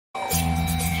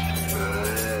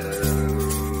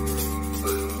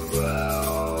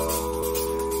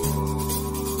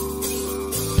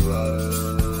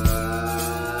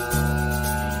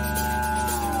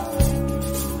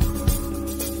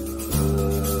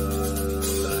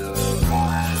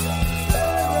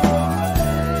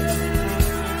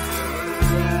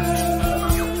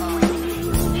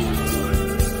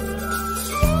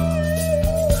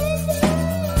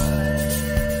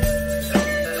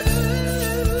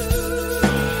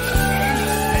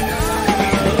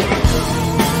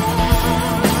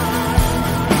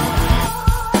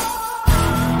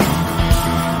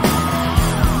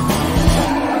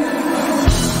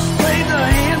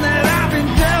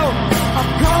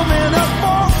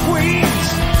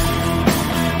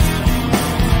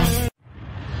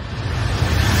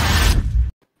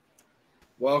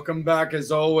Welcome back,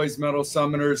 as always, Metal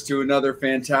Summoners, to another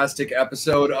fantastic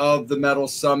episode of the Metal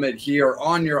Summit here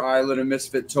on your island of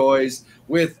Misfit Toys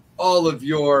with all of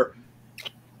your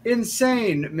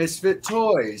insane Misfit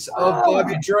Toys of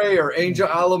Bobby Dreyer, Angel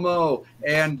Alamo,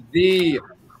 and the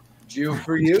Jew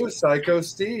for You, Psycho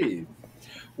Steve.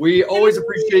 We always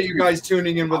appreciate you guys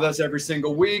tuning in with us every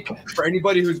single week. For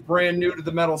anybody who's brand new to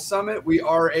the Metal Summit, we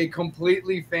are a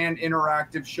completely fan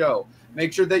interactive show.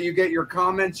 Make sure that you get your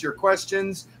comments, your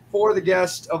questions for the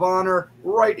guest of honor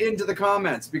right into the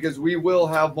comments, because we will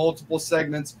have multiple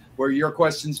segments where your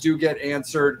questions do get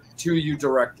answered to you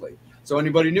directly. So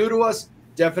anybody new to us,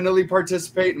 definitely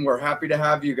participate, and we're happy to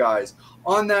have you guys.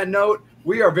 On that note,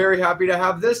 we are very happy to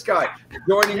have this guy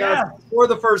joining us for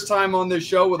the first time on this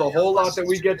show with a whole lot that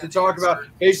we get to talk about.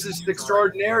 Bassist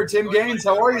extraordinaire, Tim Gaines.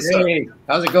 How are you, sir? Hey,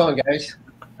 how's it going, guys?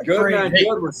 Good, man.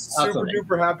 Good. We're super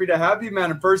duper happy to have you,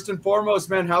 man. And first and foremost,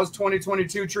 man, how's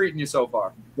 2022 treating you so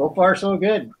far? So far, so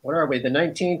good. What are we? The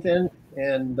 19th in,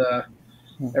 and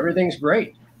everything's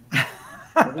great.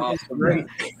 Everything's great.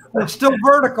 It's still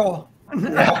vertical.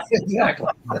 Yeah, exactly.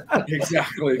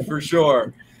 Exactly, for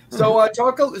sure. So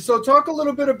talk a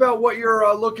little bit about what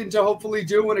you're looking to hopefully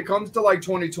do when it comes to like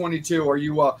 2022. Are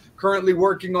you currently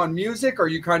working on music? Are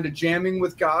you kind of jamming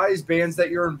with guys, bands that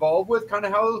you're involved with? Kind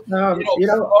of how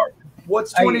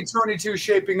what's 2022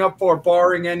 shaping up for,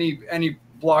 barring any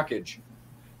blockage?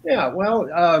 Yeah, well,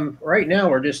 right now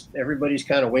we're just everybody's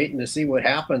kind of waiting to see what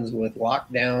happens with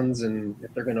lockdowns and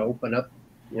if they're going to open up,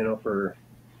 for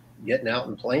getting out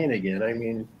and playing again. I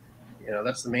mean,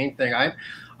 that's the main thing.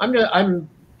 I'm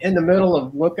in the middle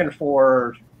of looking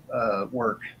for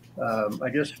work. I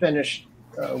just finished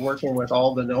working with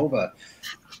Alda Nova,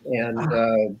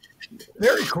 and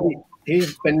very cool.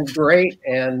 He's been great,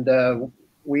 and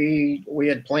we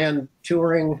had planned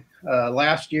touring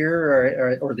last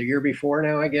year or the year before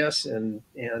now, I guess, and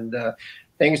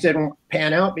things didn't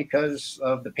pan out because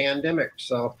of the pandemic.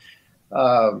 So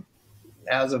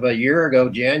as of a year ago,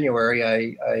 January,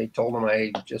 I told him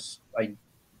I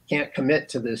can't commit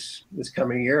to this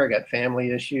coming year. I got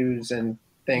family issues and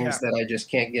things that I just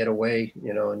can't get away,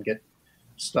 and get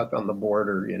stuck on the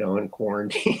border, in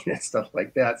quarantine and stuff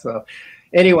like that. So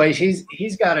anyways,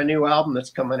 he's got a new album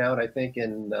that's coming out, I think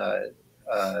in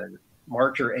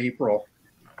March or April.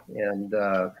 And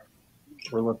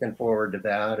we're looking forward to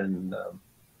that. And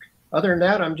other than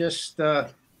that, I'm just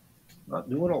not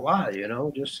doing a lot,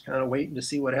 just kind of waiting to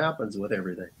see what happens with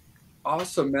everything.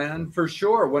 Awesome, man, for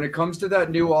sure. When it comes to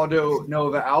that new Aldo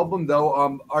Nova album,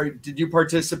 though, did you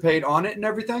participate on it and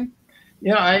everything?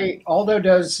 Yeah, Aldo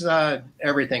does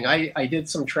everything. I did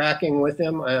some tracking with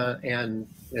him, and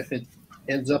if it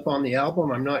ends up on the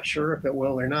album, I'm not sure if it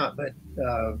will or not. But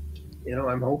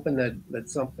I'm hoping that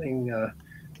something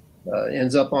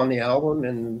ends up on the album,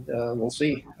 and we'll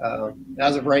see.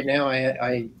 As of right now,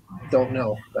 I don't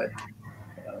know, but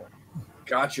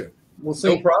gotcha. We'll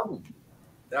see. No problem.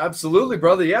 Absolutely,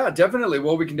 brother. Yeah, definitely.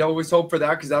 Well, we can always hope for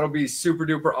that, because that'll be super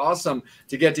duper awesome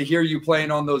to get to hear you playing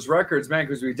on those records, man,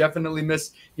 because we definitely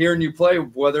miss hearing you play,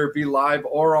 whether it be live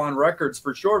or on records,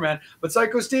 for sure, man. But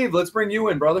Psycho Steve, let's bring you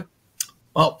in, brother.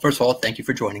 Well, first of all, thank you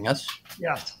for joining us.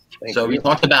 Yes. So we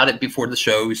talked about it before the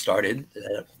show started.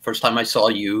 First time I saw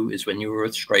you is when you were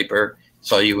with Striper.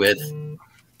 Saw you with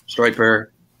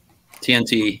Striper,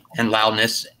 TNT, and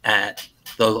Loudness at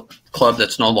the club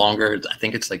that's no longer, I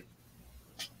think it's like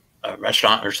a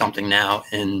restaurant or something now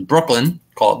in Brooklyn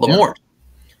called L'Amour.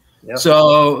 Yep.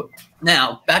 So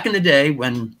now, back in the day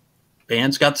when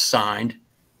bands got signed,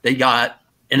 they got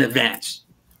in advance.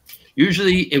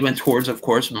 Usually it went towards, of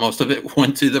course, most of it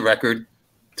went to the record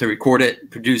to record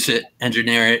it, produce it,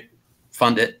 engineer it,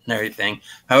 fund it, and everything.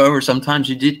 However, sometimes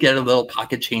you did get a little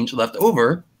pocket change left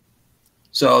over.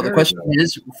 So the question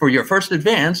is, for your first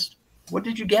advance, what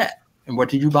did you get and what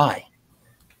did you buy?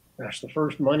 Gosh, the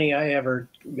first money I ever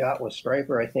got with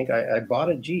Striper, I think I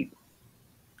bought a Jeep.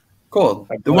 Cool.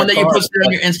 The one that you posted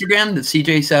on your Instagram, the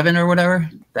CJ7 or whatever,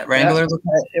 that Wrangler?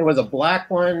 It was a black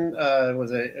one.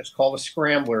 It's called a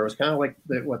Scrambler. It was kind of like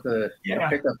the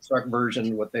pickup truck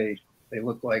version, what they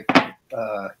look like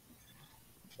a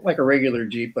regular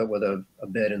Jeep, but with a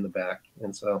bed in the back.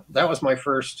 And so that was my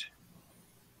first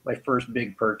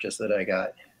big purchase that I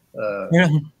got.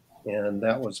 And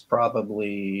that was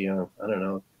probably, I don't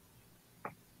know,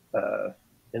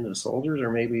 Into the Soldiers,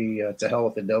 or maybe To Hell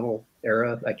with the Devil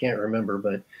era. I can't remember,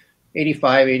 but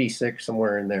 85, 86,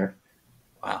 somewhere in there.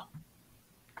 Wow.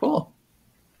 Cool.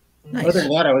 Nice. Other than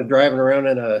that, I was driving around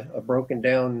in a broken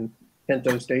down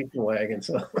Pinto station wagon.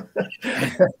 So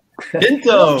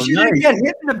Pinto, you didn't get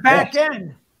hit in the back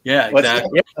end. Yeah,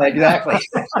 exactly. Yeah, exactly.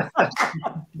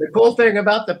 The cool thing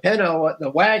about the Pinto, the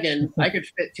wagon, I could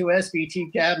fit 2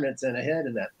 SBT cabinets in a head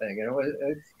in that thing.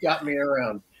 It got me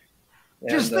around.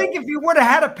 Just think if you would have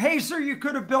had a pacer, you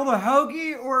could have built a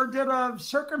hoagie or did a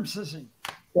circumcision.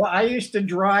 Well, I used to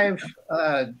drive.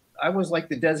 I was like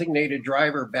the designated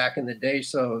driver back in the day.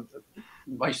 So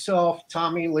myself,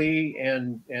 Tommy Lee,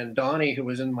 and Donnie, who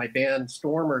was in my band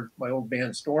Stormer, my old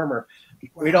band Stormer,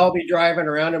 we'd all be driving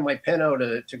around in my Pinto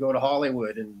to go to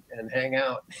Hollywood and hang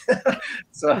out.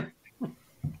 So,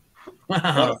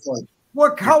 Wow.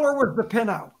 What color was the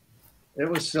Pinto? it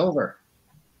was silver.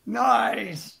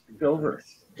 Nice. Silver.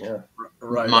 Yeah.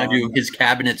 Right. Mind you, his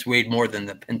cabinets weighed more than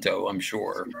the Pinto, I'm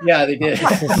sure. Yeah, they did.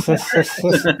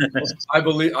 I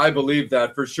believe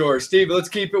that for sure. Steve, let's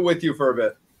keep it with you for a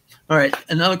bit. All right.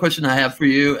 Another question I have for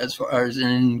you, as far as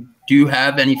do you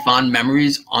have any fond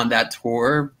memories on that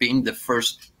tour, being the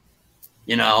first,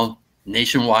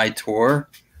 nationwide tour?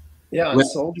 Yeah, With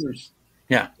soldiers.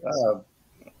 Yeah.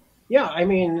 Yeah, I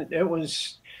mean, it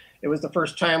was the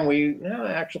first time no,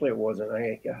 actually it wasn't.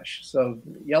 So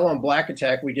Yellow and Black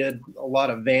Attack, we did a lot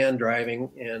of van driving,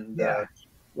 and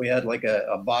we had like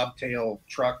a bobtail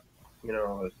truck,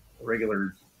 a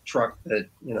regular truck that,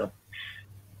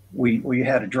 we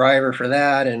had a driver for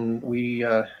that, and we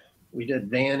did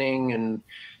vanning. And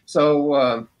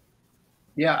so,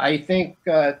 I think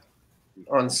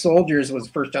on Soldiers was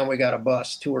the first time we got a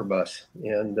tour bus,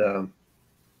 and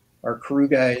our crew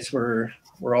guys were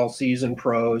all seasoned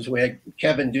pros. We had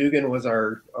Kevin Dugan was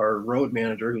our road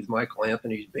manager, who's Michael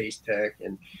Anthony's bass tech,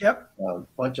 and a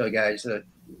bunch of guys that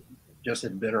just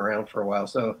had been around for a while.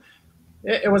 So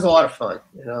it was a lot of fun,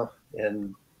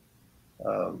 and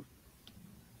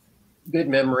good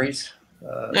memories.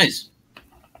 Nice.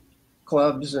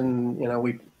 Clubs, and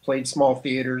we played small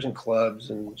theaters and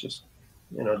clubs, and just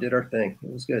did our thing.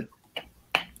 It was good.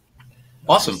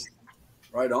 Awesome.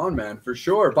 Right on, man, for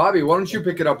sure. Bobby, why don't you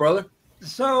pick it up, brother?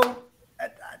 So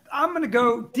I'm going to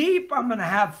go deep. I'm going to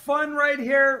have fun right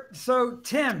here. So,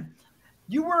 Tim,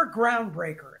 you were a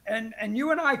groundbreaker, and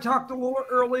you and I talked a little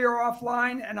earlier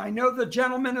offline, and I know the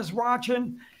gentleman is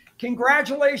watching.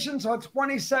 Congratulations on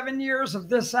 27 years of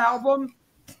this album,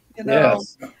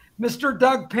 Yes. Mr.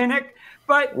 Doug Pinnick.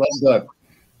 But Doug.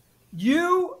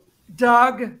 You,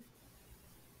 Doug,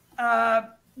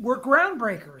 were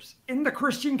groundbreakers in the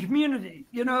Christian community.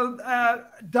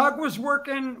 Doug was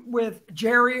working with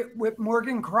Jerry, with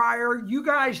Morgan Cryer. You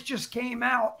guys just came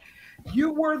out.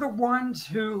 You were the ones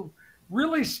who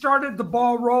really started the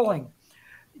ball rolling.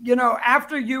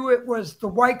 After you, it was the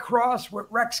White Cross with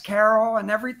Rex Carroll and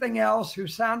everything else who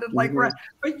sounded like Rex.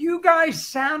 But you guys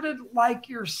sounded like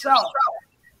yourself.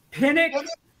 Pinnick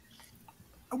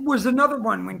was another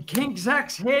one. When King's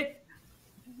X hit,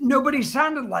 nobody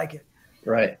sounded like it.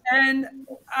 Right. And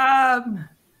I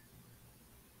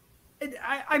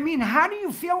mean, how do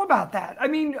you feel about that? I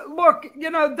mean, look,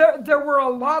 there were a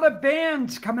lot of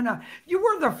bands coming out. You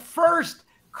were the first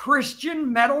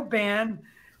Christian metal band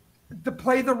to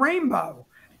play the Rainbow,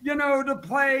 to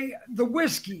play the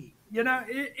Whiskey.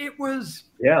 It was.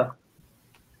 Yeah.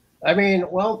 I mean,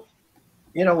 well,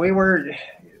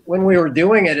 when we were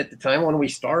doing it at the time, when we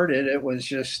started, it was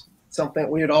just something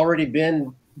we had already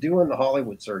been doing the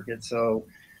Hollywood circuit. So,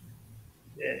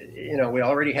 we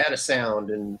already had a sound,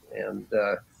 and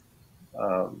back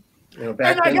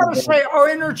and I then, got to say, I'll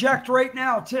interject right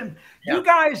now, Tim. Yeah. You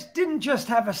guys didn't just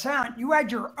have a sound; you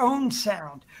had your own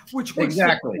sound, which was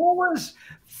Exactly. the coolest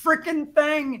freaking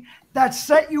thing that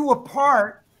set you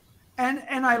apart.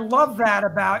 And I love that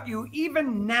about you.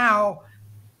 Even now,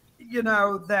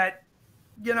 that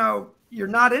you're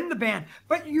not in the band,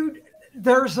 but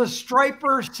there's a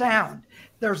Striper sound.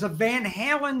 There's a Van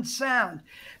Halen sound.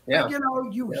 Yeah.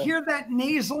 You hear that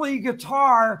nasally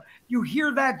guitar, you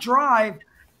hear that drive.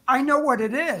 I know what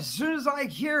it is. As soon as I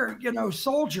hear,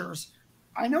 Soldiers,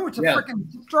 I know it's a freaking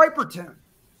Striper tune.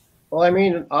 Well, I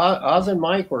mean, Oz and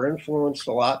Mike were influenced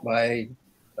a lot by,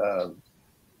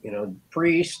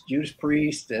 Priest, Judas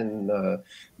Priest, and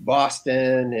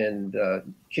Boston, and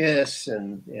Kiss,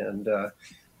 and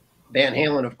Van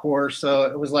Halen, of course. So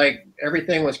it was like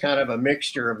everything was kind of a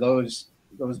mixture of those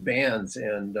bands,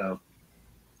 and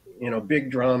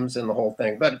big drums and the whole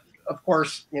thing. But of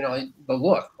course, the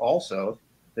look also,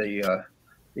 the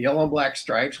Yellow and Black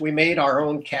Stripes. We made our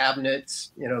own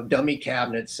cabinets, dummy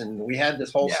cabinets, and we had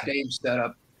this whole stage set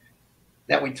up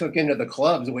that we took into the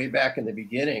clubs way back in the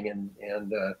beginning,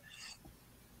 and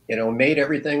made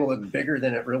everything look bigger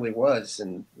than it really was.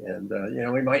 And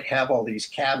we might have all these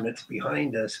cabinets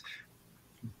behind us,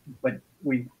 but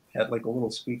we had like a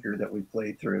little speaker that we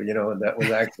played through, that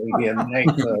was actually being made.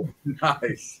 So.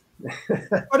 Nice.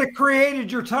 But it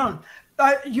created your tone.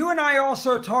 You and I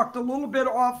also talked a little bit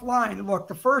offline. Look,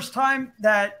 the first time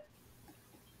that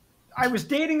I was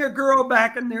dating a girl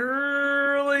back in the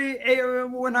early,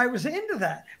 when I was into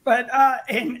that, but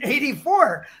in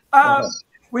 '84,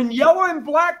 when Yellow and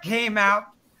Black came out,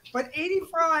 but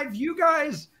 '85, you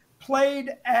guys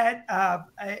played at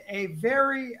a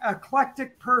very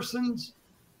eclectic person's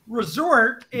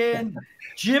resort in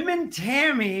Jim and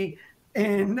Tammy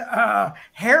in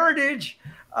Heritage.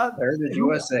 Heritage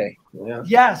USA. Yeah.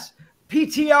 Yes,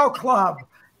 PTL Club.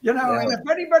 You know, and if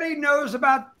anybody knows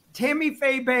about Tammy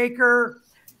Faye Baker,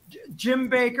 Jim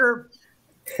Baker,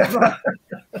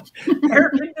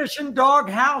 air-conditioned dog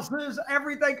houses,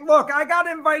 everything. Look, I got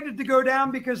invited to go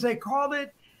down because they called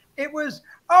it. It was,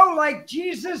 like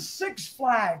Jesus Six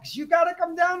Flags. You got to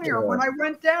come down here. When I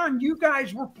went down, you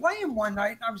guys were playing one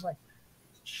night, and I was like,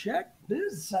 check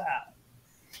this out.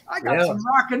 I got some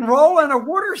rock and roll and a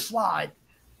water slide.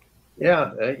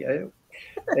 Yeah,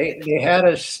 they had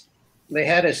us. They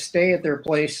had us stay at their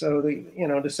place, so they,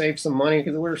 to save some money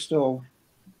because we were still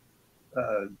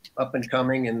up and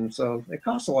coming, and so it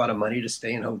costs a lot of money to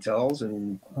stay in hotels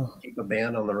and keep a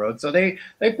band on the road. So they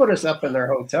put us up in their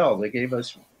hotel. They gave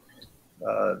us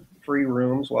free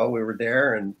rooms while we were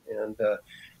there, and the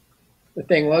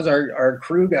thing was, our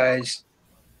crew guys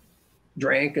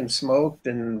drank and smoked,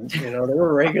 and they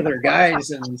were regular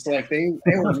guys, and it's like they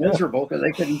were miserable because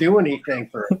they couldn't do anything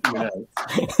for a few nights.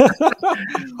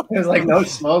 It was like no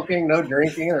smoking, no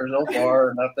drinking, there was no bar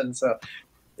or nothing. So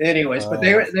anyways, but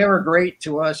they were great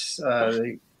to us.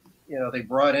 They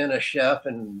brought in a chef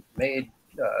and made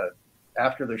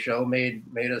after the show made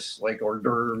us like hors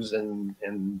d'oeuvres,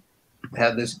 and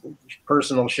had this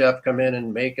personal chef come in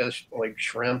and make us like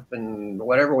shrimp and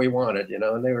whatever we wanted,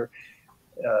 and they were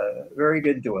very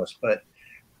good to us. But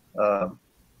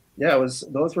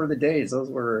those were the days. Those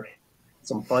were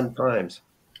some fun times.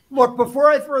 Look, before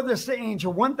I throw this to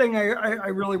Angel, one thing I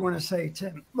really want to say,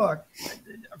 Tim, look,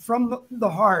 from the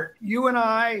heart, you and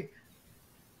I,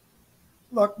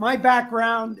 look, my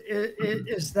background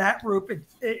is that group.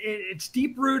 It's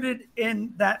deep rooted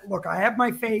in that. Look, I have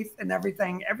my faith and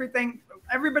everything.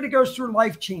 Everybody goes through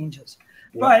life changes,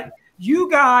 but you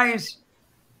guys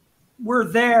were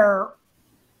there.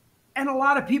 And a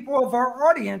lot of people of our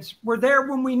audience were there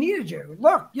when we needed you.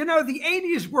 Look, the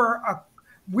 80s were a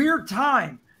weird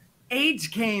time. AIDS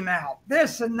came out,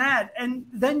 this and that. And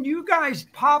then you guys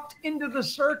popped into the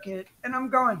circuit, and I'm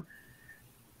going,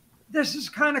 this is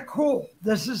kind of cool.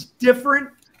 This is different.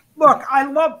 Look, I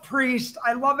love Priest.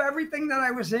 I love everything that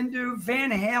I was into,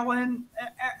 Van Halen,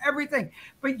 everything.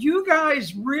 But you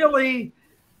guys really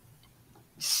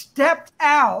stepped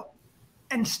out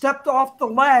and stepped off the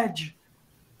ledge.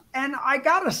 And I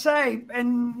got to say,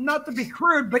 and not to be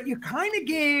crude, but you kind of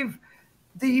gave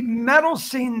the metal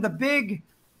scene the big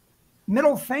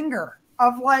middle finger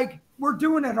of like, we're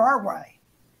doing it our way.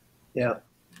 Yeah,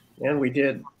 and we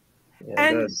did.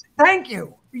 And thank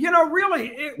you. Really,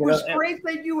 it was great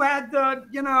that you had the,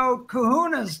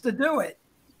 kahunas to do it.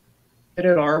 Did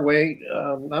it our way,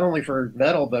 not only for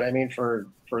metal, but I mean for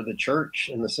the church,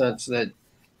 in the sense that,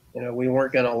 we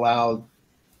weren't going to allow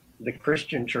the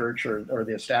Christian church or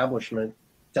the establishment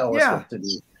tell us what to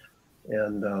do.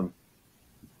 And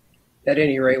at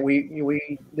any rate,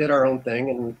 we did our own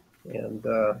thing, and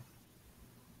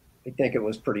I think it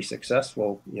was pretty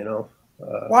successful, Well,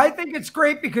 I think it's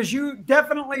great because you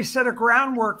definitely set a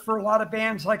groundwork for a lot of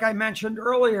bands, like I mentioned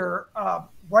earlier,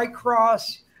 White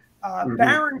Cross,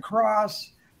 Barren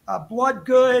Cross, Blood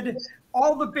Good,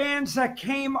 all the bands that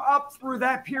came up through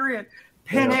that period,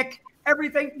 Pinnock,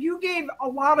 everything. You gave a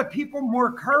lot of people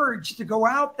more courage to go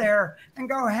out there and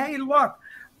go, hey, look,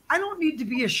 I don't need to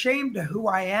be ashamed of who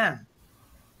I am.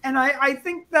 And I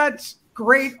think that's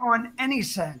great on any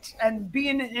sense. And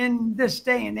being in this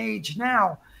day and age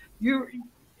now, you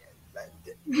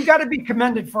got to be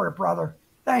commended for it, brother.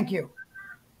 Thank you.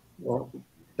 Well,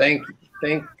 thank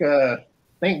God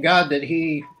that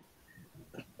he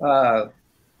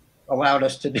allowed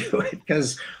us to do it,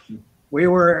 because we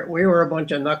were a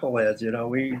bunch of knuckleheads.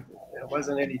 It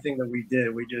wasn't anything that we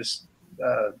did. We just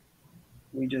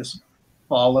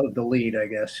followed the lead, I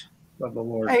guess, of the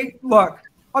Lord. Hey, look,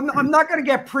 I'm not going to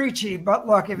get preachy, but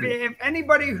look, if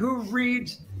anybody who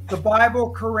reads the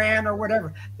Bible, Quran, or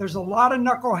whatever, there's a lot of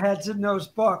knuckleheads in those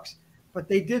books, but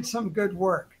they did some good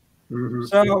work. Mm-hmm.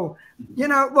 So,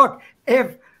 look,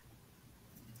 if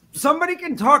somebody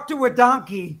can talk to a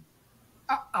donkey,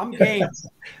 I'm game.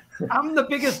 I'm the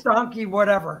biggest donkey,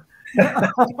 whatever.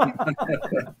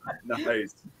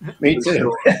 Nice. Me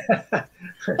too.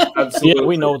 Absolutely. Yeah,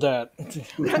 we know that.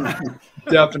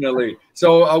 Definitely.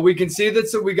 So we can see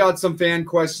that we got some fan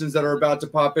questions that are about to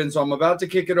pop in. So I'm about to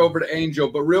kick it over to Angel.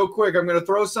 But real quick, I'm going to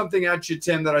throw something at you,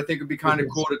 Tim, that I think would be kind of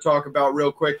cool to talk about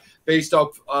real quick based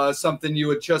off something you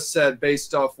had just said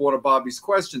based off one of Bobby's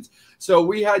questions. So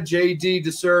we had JD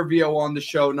DeServio on the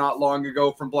show not long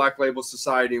ago from Black Label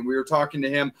Society, and we were talking to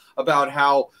him about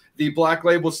how the Black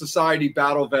Label Society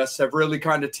battle vests have really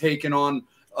kind of taken on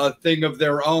a thing of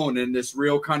their own and this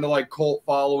real kind of like cult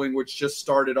following, which just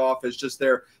started off as just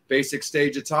their basic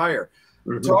stage attire.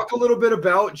 Talk a little bit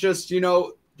about just, you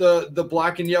know, the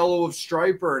black and yellow of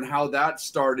Stryper and how that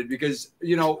started, because,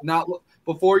 you know, not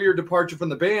before your departure from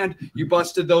the band, you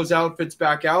busted those outfits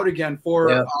back out again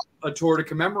for a tour to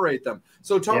commemorate them.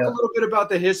 So talk a little bit about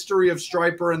the history of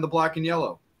Stryper and the black and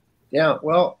yellow. Yeah,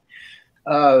 well,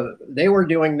 they were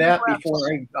doing that before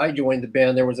I joined the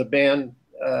band. There was a band,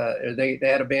 they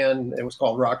had a band, it was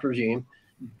called Rock Regime.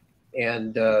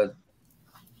 And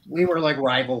we were like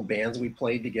rival bands. We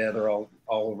played together all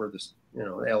over this, you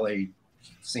know, LA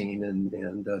scene.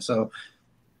 And so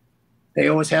they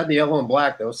always had the yellow and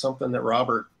black. That was something that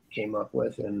Robert came up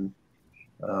with. And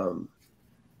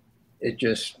it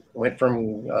just went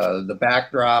from the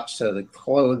backdrops to the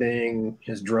clothing,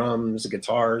 his drums, the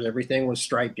guitars, everything was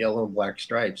striped yellow and black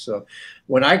stripes. So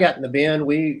when I got in the band,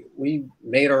 we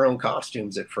made our own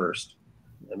costumes at first.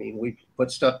 I mean, we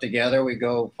put stuff together. We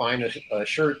go find a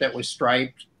shirt that was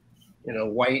striped, you know,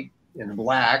 white and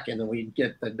black, and then we'd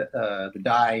get the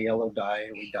dye, yellow dye,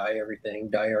 and we dye everything,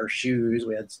 dye our shoes.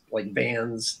 We had like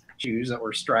Vans shoes that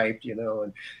were striped, you know,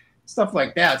 and stuff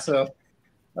like that. So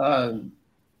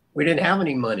we didn't have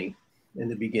any money in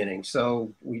the beginning, so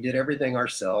we did everything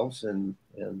ourselves. And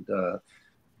the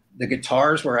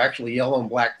guitars were actually yellow and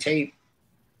black tape,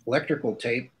 electrical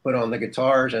tape, put on the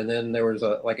guitars, and then there was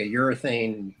like a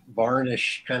urethane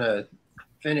varnish kind of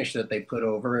finish that they put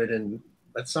over it, and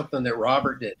that's something that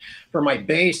Robert did. For my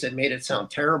bass, it made it sound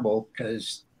terrible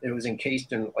because it was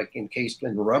encased in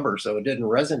rubber, so it didn't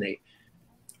resonate.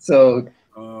 So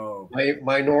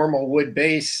my normal wood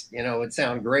bass, you know, would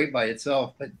sound great by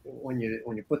itself, but when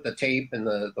you put the tape and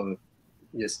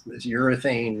this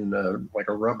urethane like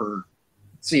a rubber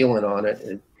sealant on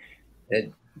it,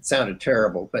 it sounded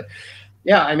terrible. But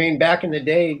yeah, I mean, back in the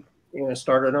day, you know,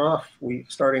 starting off,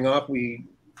 we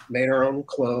made our own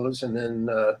clothes, and then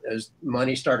as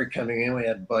money started coming in, we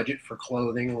had budget for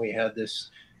clothing, and we had this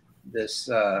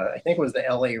I think it was the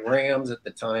LA Rams at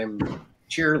the time,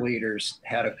 cheerleaders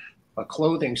had a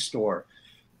clothing store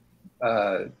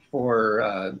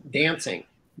for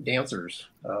dancers.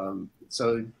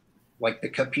 So like the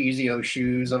Capizio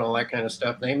shoes and all that kind of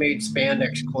stuff. They made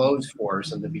spandex clothes for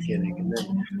us in the beginning. And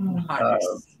then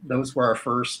those were our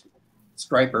first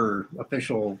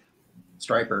official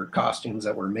Stryper costumes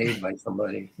that were made by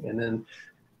somebody. And then,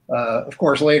 of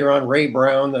course, later on, Ray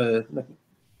Brown, the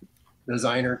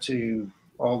designer to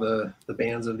all the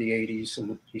bands of the 80s,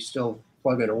 and he's still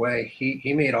plugging away.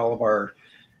 He made all of our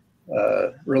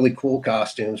really cool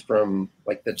costumes from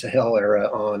like the Tahel era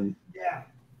on. Yeah.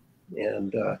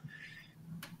 And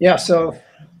yeah, so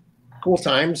cool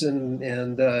times, and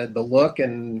the look,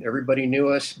 and everybody knew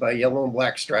us by yellow and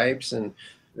black stripes. And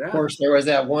of course, there was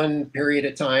that one period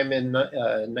of time in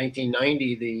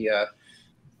 1990, the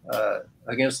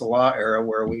Against the Law era,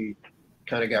 where we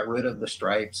kind of got rid of the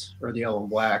stripes, or the yellow and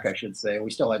black, I should say.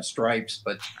 We still had stripes,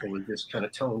 but it was just kind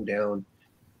of toned down.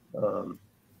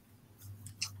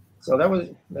 So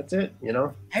that's it, you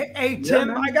know. Hey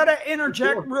Tim, I got to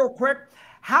interject real quick.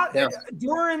 How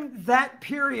during that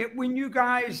period when you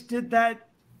guys did that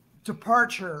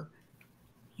departure,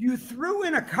 you threw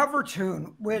in a cover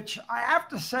tune, which I have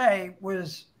to say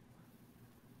was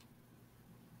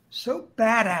so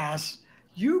badass.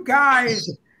 You guys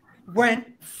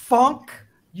went funk.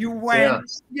 You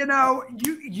went, you know,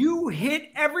 you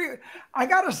hit I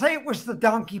got to say it was the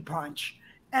donkey punch.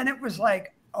 And it was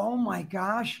like, oh my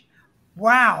gosh,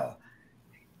 wow.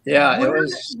 Yeah,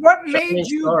 what made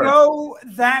you go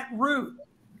that route?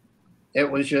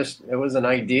 It was an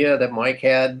idea that Mike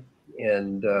had,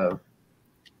 and you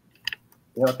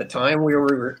know, at the time we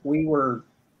were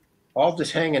all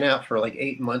just hanging out for like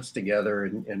 8 months together,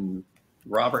 and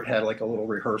Robert had like a little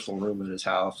rehearsal room in his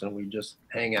house, and we just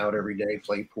hang out every day,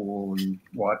 play pool, and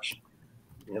watch,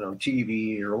 you know,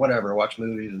 TV or whatever, watch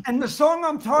movies. And the song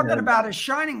I'm talking about is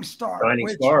Shining Star.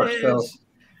 So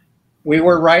we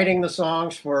were writing the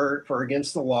songs for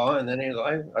Against the Law, and then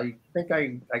I think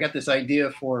I got this idea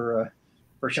for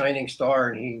Shining Star,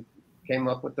 and he came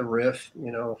up with the riff,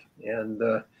 you know, and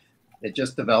it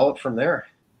just developed from there.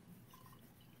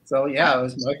 So yeah, it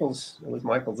was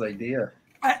Michael's idea.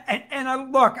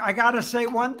 Look, I got to say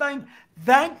one thing.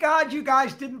 Thank God you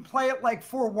guys didn't play it like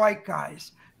 4 white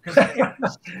guys, because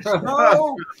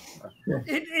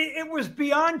it was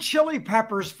beyond Chili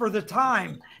Peppers for the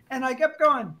time. And I kept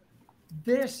going,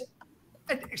 this,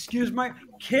 excuse me,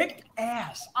 kicked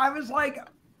ass. I was like,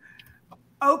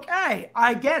 okay,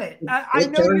 I get it. I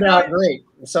know turned out great.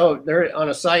 So there, on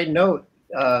a side note,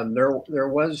 there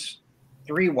was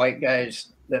 3 white guys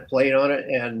that played on it,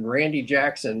 and Randy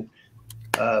Jackson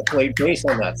played bass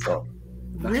on that song.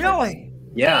 Really?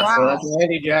 Yeah. Wow. So that's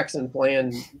Randy Jackson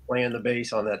playing the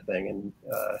bass on that thing, and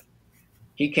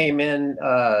he came in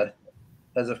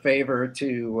as a favor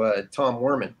to Tom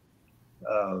Werman.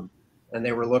 And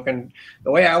they were looking,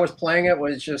 the way I was playing it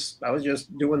was I was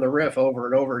just doing the riff over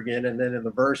and over again. And then in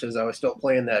the verses, I was still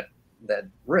playing that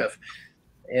riff,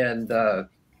 and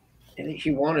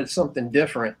he wanted something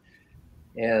different,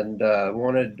 and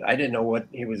I didn't know what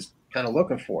he was kind of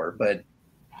looking for, but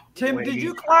Tim, did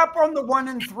you clap on the 1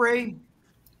 and 3?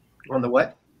 On the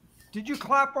what? Did you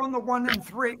clap on the 1 and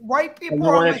 3? White people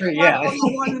on the 1 and 3, yeah. on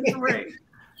the 1 and 3.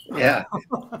 Yeah.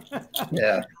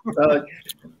 Yeah. So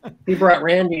he brought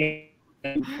Randy,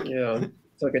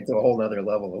 took it to a whole nother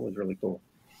level. It was really cool.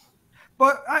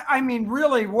 But I mean,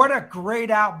 really, what a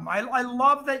great album. I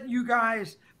love that you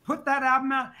guys put that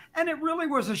album out, and it really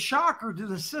was a shocker to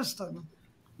the system.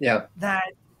 Yeah.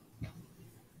 That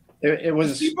it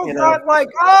was, people thought like,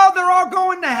 oh, they're all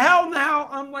going to hell now.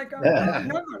 I'm like, oh, no,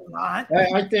 they're not.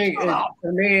 I think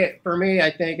for me,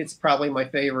 I think it's probably my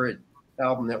favorite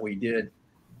album that we did.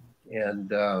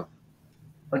 And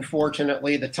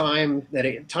unfortunately, the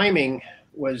timing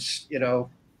was,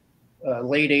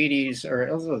 late 80s, or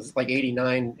it was like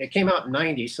 89. It came out in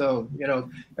 90. So,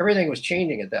 everything was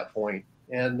changing at that point.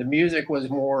 And the music was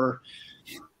more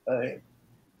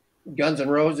Guns N'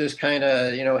 Roses kind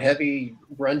of, heavy,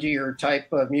 grungier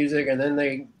type of music. And then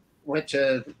they went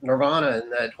to Nirvana,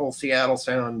 and that whole Seattle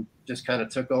sound just kind of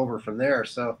took over from there.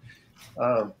 So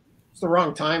it's the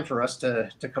wrong time for us to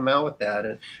come out with that.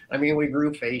 And I mean, we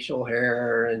grew facial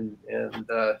hair and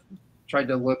tried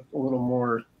to look a little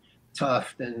more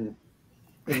tough than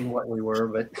what we were.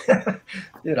 But,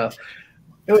 it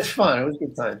was fun. It was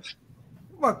good times.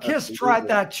 Well, Kiss tried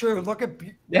that too. Look at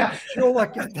you'll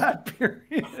look at that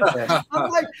period. Yeah. I'm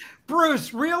like,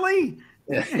 Bruce, really?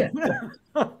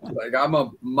 Like, I'm a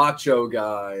macho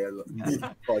guy.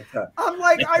 I'm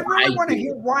like, I really want to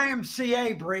hear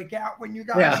YMCA break out when you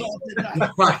guys all did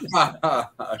that.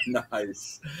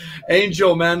 Nice.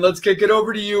 Angel, man, let's kick it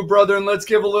over to you, brother, and let's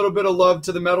give a little bit of love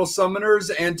to the Metal Summoners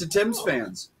and to Tim's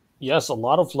fans. Yes, a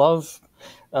lot of love.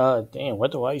 Damn, where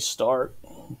do I start?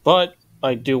 But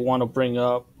I do want to bring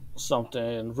up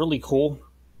something really cool.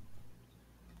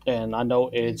 And I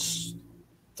know it's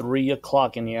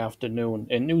 3:00 in the afternoon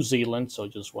in New Zealand, so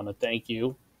just want to thank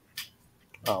you,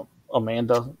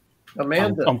 Amanda.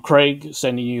 I'm Craig,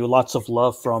 sending you lots of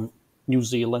love from New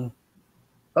Zealand.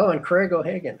 Oh, and Craig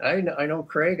O'Hagan. I know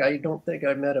Craig. I don't think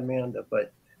I met Amanda,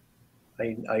 but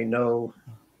I know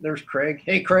there's Craig.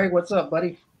 Hey, Craig, what's up,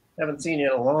 buddy? Haven't seen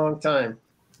you in a long time.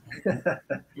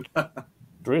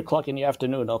 3:00 in the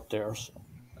afternoon up there. So.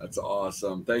 That's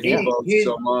awesome. Thank you both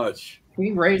so much.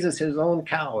 He raises his own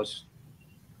cows.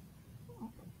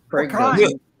 Craig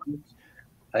does.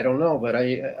 I don't know, but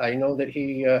I know that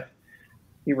he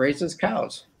raises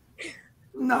cows.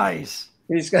 Nice.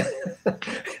 He's got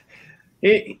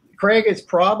Craig is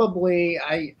probably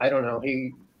I don't know,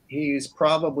 he's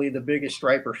probably the biggest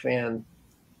Striper fan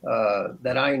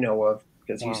that I know of,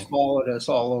 because he's followed us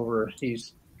all over.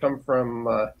 He's come from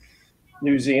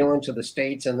New Zealand to the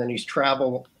States, and then he's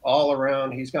traveled all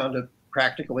around. He's gone to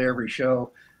practically every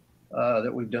show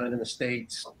that we've done in the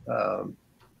States.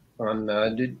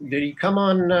 Did he come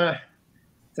on To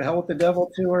Hell with the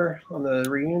Devil tour on the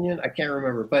reunion? I can't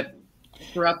remember, but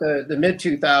throughout the mid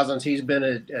 2000s, he's been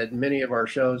at many of our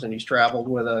shows, and he's traveled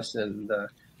with us, and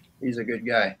he's a good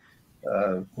guy.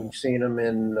 We've seen him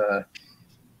in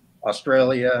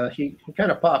Australia. He kind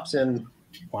of pops in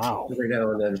every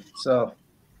now and then. So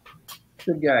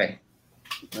good guy.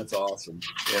 That's awesome.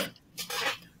 Yeah.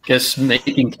 Guess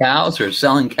making cows or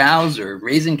selling cows or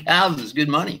raising cows is good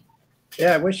money.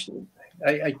 Yeah,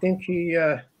 I think he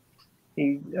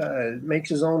makes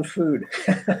his own food.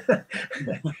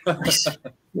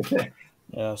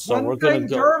 Yeah, so One we're gonna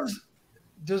go.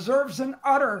 Deserves an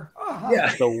utter. Yeah.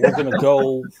 So we're gonna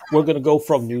go. We're gonna go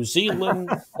from New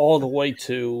Zealand all the way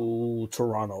to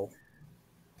Toronto.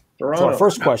 So our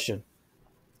first question.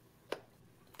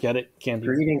 Get it, Candy?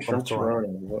 Greetings from Toronto.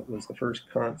 What was the first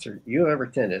concert you ever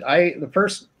attended? The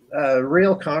first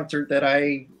real concert that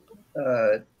I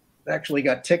actually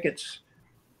got tickets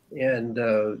and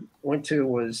went to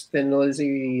was Thin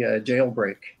Lizzy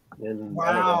Jailbreak in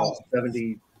I don't know,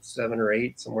 77 or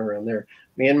 8, somewhere around there.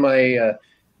 Me and my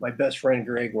best friend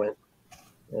Greg went,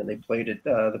 and they played at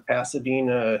the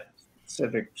Pasadena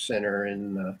Civic Center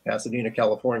in Pasadena,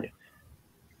 California.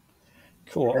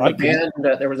 Cool. And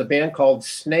there was a band called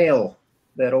Snail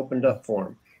that opened up for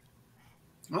him.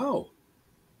 Oh,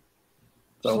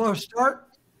 So Slow start.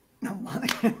 No.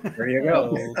 there you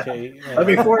go. Okay. But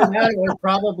before that, it was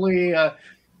probably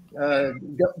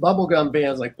bubblegum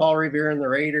bands like Paul Revere and the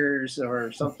Raiders,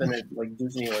 or something at like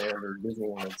Disneyland or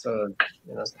Disneyland. So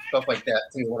stuff like that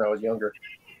too when I was younger.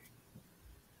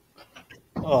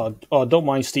 Don't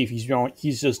mind Steve.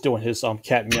 He's just doing his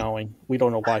cat meowing. We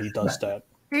don't know why he does that.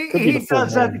 He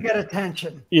does that to get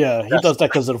attention. Yeah, he does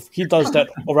that because he does that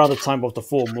around the time of the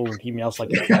full moon. He meows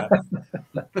like a cat.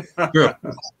 True.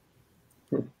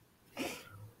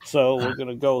 So we're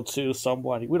gonna go to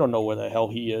somebody. We don't know where the hell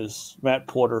he is. Matt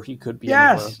Porter. He could be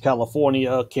in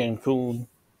California, Cancun.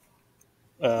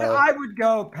 I would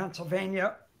go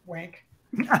Pennsylvania. Wink.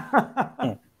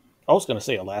 I was gonna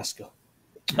say Alaska.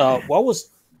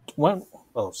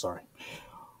 Oh, sorry.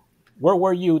 Where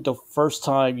were you the first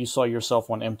time you saw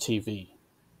yourself on MTV?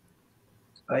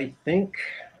 I think.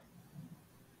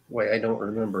 Wait, I don't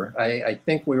remember. I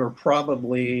think we were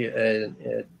probably at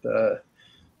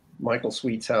Michael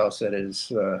Sweet's house at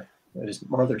his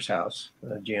mother's house,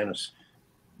 Janice,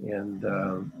 and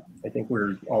I think we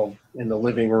were all in the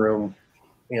living room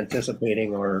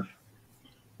anticipating our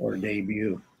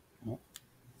debut.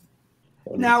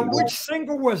 Now, which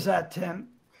single was that, Tim?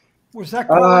 Was that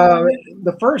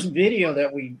the first video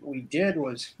that we did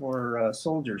was for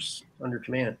Soldiers Under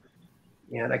Command,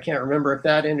 and I can't remember if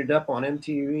that ended up on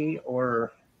MTV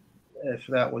or if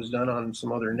that was done on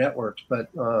some other networks, but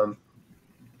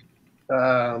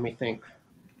let me think.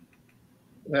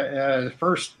 The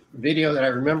first video that I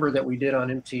remember that we did on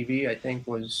MTV, I think,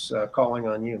 was Calling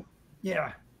on You.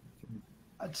 Yeah.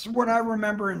 That's what I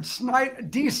remember. And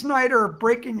D. Snyder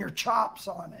breaking your chops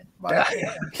on it.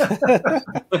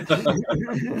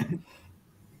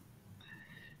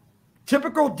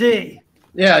 Typical D.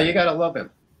 Yeah, you got to love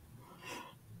him.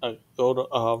 Go to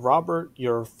Robert,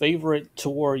 your favorite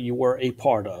tour you were a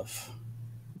part of.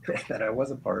 That I was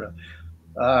a part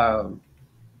of.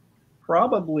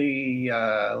 Probably,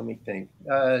 let me think.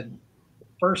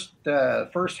 First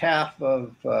half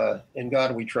of In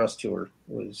God We Trust tour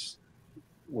was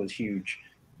huge,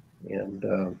 and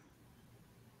a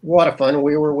lot of fun.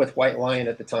 We were with White Lion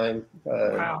at the time.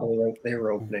 Wow. They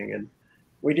were opening, and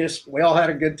we all had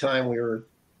a good time. We were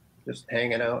just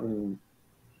hanging out and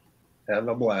having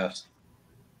a blast.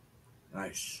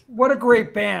 nice. What a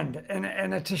great band. And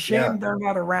it's a shame they're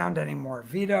not around anymore.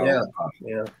 Vito.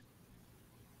 Yeah.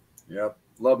 Yep.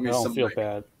 Love me I don't some. feel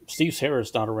bad. Steve's hair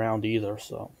is not around either,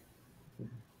 so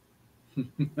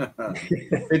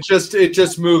it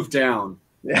just moved down.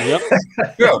 yep.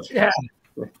 Yeah.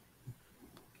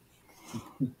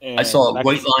 I saw a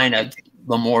White Line at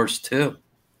L'Amour's too.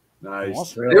 Nice.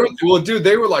 Awesome.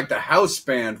 They were like the house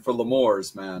band for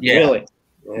L'Amour's, man. Yeah. Really.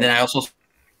 Yeah. And then I also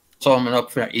saw him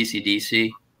up for AC/DC.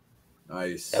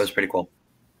 Nice. That was pretty cool.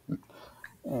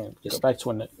 Just back to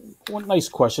one nice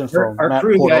question from Our Matt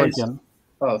crew Porter guys. again.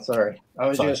 Oh, sorry. I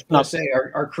was just going to say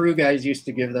our crew guys used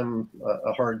to give them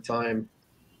a hard time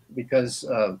because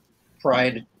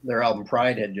Pride, their album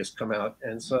Pride, had just come out,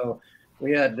 and so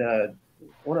we had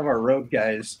one of our road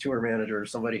guys, tour manager, or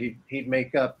somebody. He'd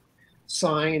make up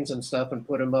signs and stuff and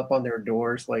put them up on their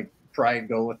doors, like "Pride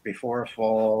goeth before a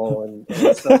fall" and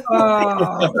stuff.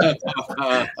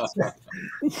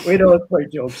 We don't play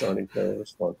jokes on each other. It was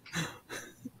fun.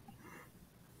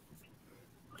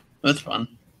 That's fun.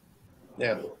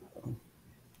 Yeah.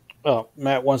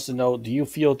 Matt wants to know: do you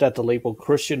feel that the label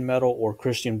Christian metal or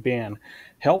Christian band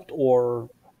helped or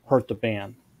hurt the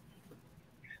band?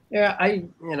 Yeah, I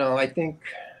think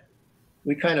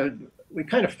we kind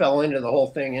of fell into the whole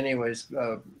thing, anyways.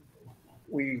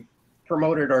 We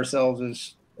promoted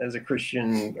ourselves as a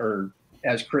Christian or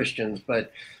as Christians,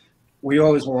 but we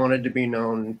always wanted to be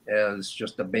known as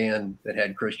just a band that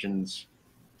had Christians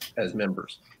as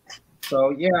members.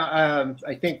 So yeah,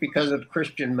 I think because of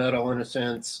Christian metal, in a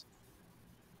sense,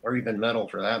 or even metal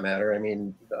for that matter, I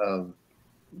mean,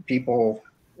 people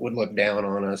would look down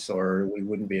on us, or we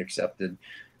wouldn't be accepted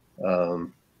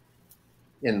in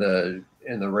the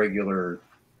regular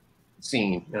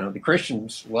scene. The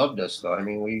Christians loved us, though. I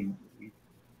mean, we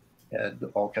had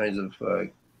all kinds of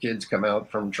kids come out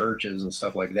from churches and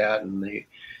stuff like that, and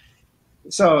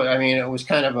so I mean, it was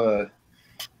kind of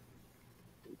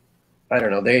I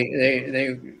don't know.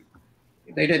 It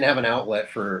they didn't have an outlet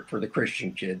for the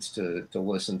Christian kids to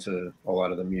listen to a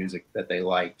lot of the music that they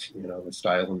liked, you know, the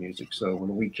style of music. So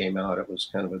when we came out, it was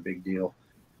kind of a big deal.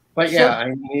 But yeah, I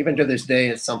mean, even to this day,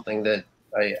 it's something that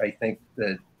I think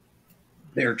that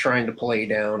they're trying to play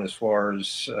down as far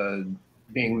as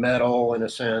being metal in a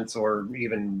sense, or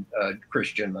even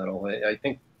Christian metal. I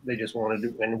think they just wanted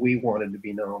to, and we wanted to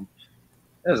be known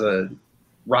as a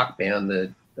rock band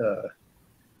that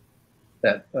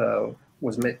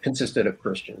consisted of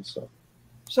Christians.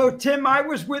 So Tim, I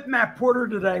was with Matt Porter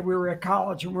today. We were at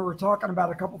college and we were talking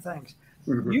about a couple things.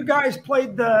 Mm-hmm. You guys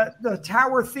played the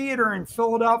Tower Theater in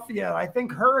Philadelphia. I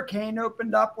think Hurricane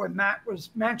opened up when Matt was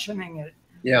mentioning it.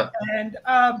 Yeah. And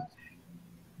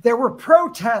there were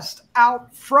protests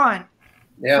out front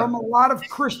from a lot of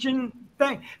Christian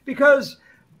things, because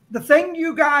the thing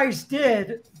you guys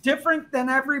did different than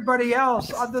everybody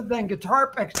else other than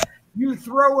guitar picks, you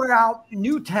throw out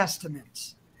New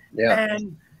Testaments. Yeah.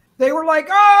 And they were like,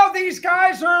 oh, these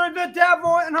guys are the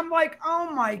devil. And I'm like,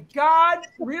 oh my God,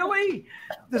 really?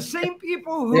 The same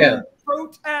people who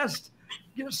protest,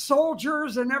 you know,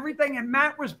 soldiers and everything. And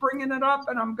Matt was bringing it up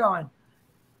and I'm going,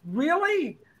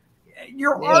 really?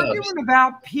 You're arguing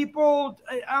about people.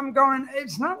 I'm going,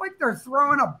 it's not like they're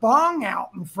throwing a bong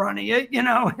out in front of you, you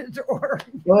know.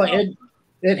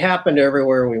 It happened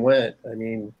everywhere we went. I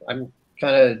mean, I'm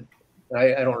kind of,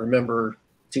 I don't remember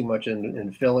too much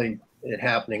in Philly it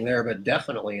happening there, but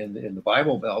definitely in the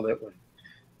Bible Belt, it was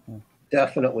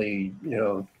definitely, you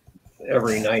know,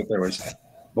 every night there was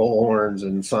bullhorns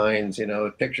and signs, you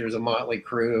know, pictures of Motley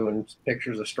Crue and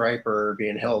pictures of Stryper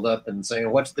being held up and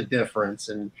saying, what's the difference,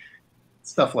 and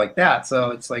stuff like that.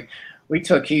 So it's like we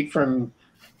took heat from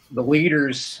the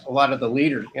leaders, a lot of the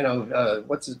leaders, you know,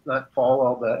 not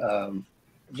Paul, but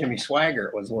Jimmy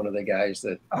Swaggart was one of the guys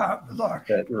that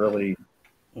that really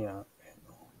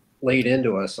laid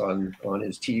into us on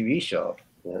his TV show.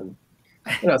 And,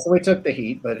 you know, so we took the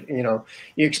heat, but, you know,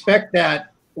 you expect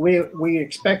that, we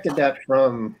expected that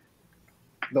from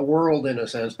the world in a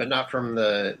sense, but not from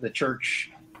the church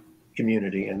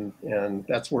community. And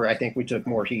that's where I think we took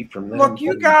more heat from them. Look,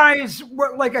 you guys,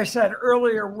 like I said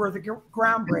earlier, were the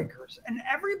groundbreakers, and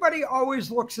everybody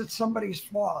always looks at somebody's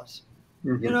flaws.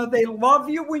 Mm-hmm. You know, they love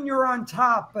you when you're on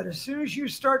top, but as soon as you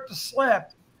start to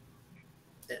slip,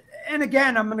 and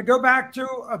again, I'm going to go back to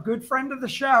a good friend of the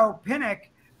show, Pinnock,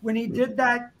 when he did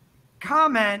that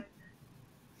comment,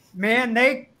 man,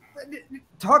 they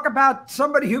talk about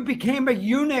somebody who became a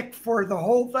eunuch for the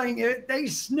whole thing. They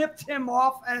snipped him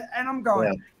off, and I'm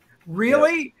going,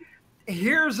 really? Yeah.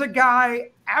 Here's a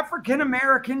guy,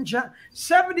 African-American,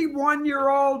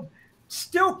 71-year-old,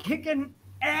 still kicking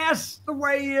ass the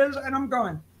way he is, and I'm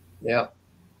going, yeah,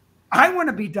 I want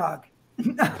to be Doug.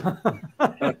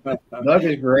 Doug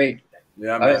is great.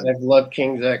 Yeah, I've loved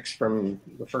King's X from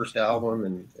the first album,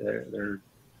 and they're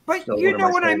but you know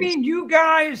what I mean. You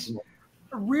guys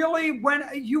really, when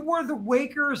you were the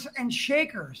wakers and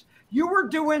shakers, you were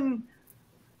doing.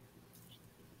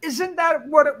 Isn't that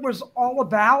what it was all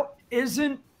about?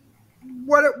 Isn't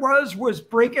what it was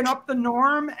breaking up the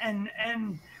norm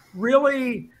and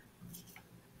really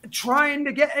trying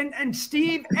to get, and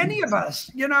Steve, any of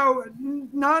us, you know,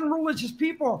 non-religious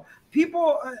people,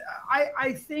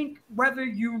 I think whether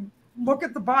you look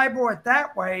at the Bible at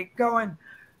that way, going,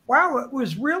 wow, it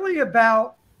was really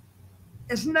about,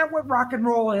 isn't that what rock and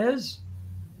roll is?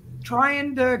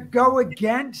 Trying to go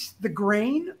against the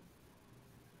grain?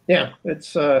 Yeah,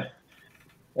 it's, I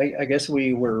guess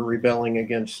we were rebelling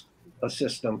against a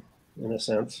system in a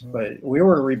sense, but we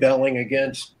were rebelling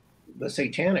against the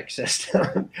satanic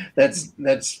system. that's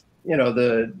you know,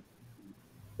 the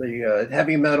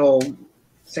heavy metal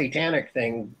satanic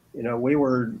thing. You know, we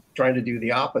were trying to do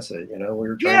the opposite. You know, we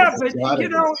were trying to but you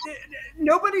know,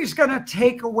 nobody's going to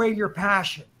take away your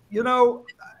passion. You know,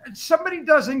 somebody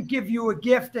doesn't give you a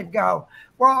gift and go,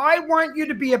 well, I want you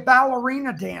to be a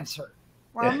ballerina dancer.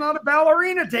 Well, I'm not a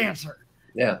ballerina dancer.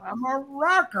 Yeah, I'm a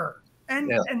rocker, and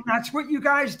that's what you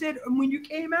guys did. And when you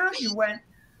came out, you went,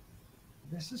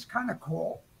 this is kind of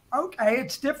cool. Okay,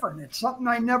 it's different. It's something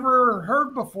I never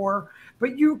heard before,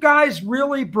 but you guys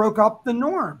really broke up the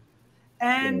norm.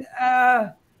 And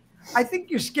I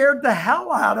think you scared the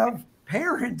hell out of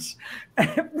parents,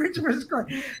 which was great.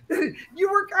 You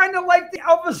were kind of like the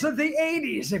Elvis of the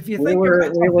 80s, if you think about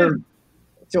it. We were,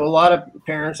 to a lot of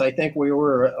parents, I think we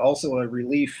were also a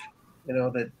relief, you know,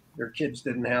 that their kids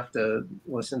didn't have to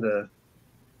listen to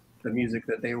the music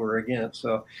that they were against.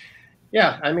 So,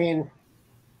 yeah, I mean,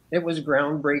 it was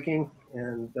groundbreaking,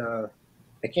 and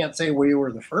I can't say we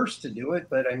were the first to do it,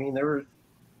 but I mean,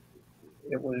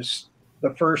 it was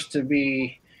the first to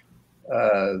be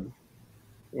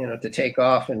to take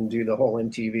off and do the whole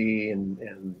MTV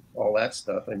and all that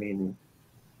stuff. I mean,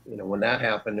 when that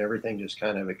happened, everything just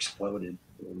kind of exploded.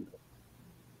 And,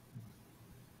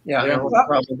 yeah,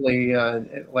 probably,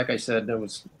 like I said, it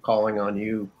was calling on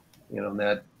you,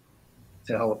 that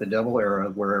to hell with the devil era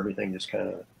where everything just kind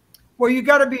of. Well, you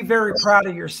got to be very proud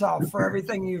of yourself for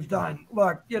everything you've done.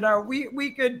 Look,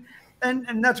 we could,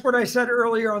 and that's what I said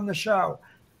earlier on the show.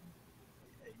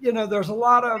 There's a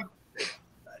lot of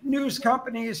news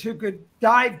companies who could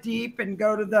dive deep and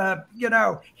go to the,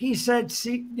 he said,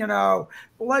 see,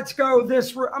 let's go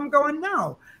this. I'm going,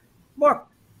 no, look,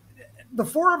 the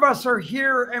four of us are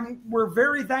here and we're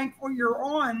very thankful you're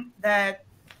on that.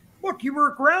 Look, you were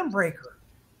a groundbreaker.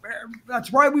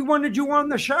 That's why we wanted you on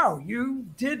the show. You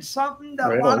did something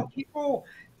that a lot of people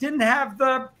didn't have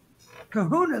the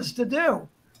kahunas to do.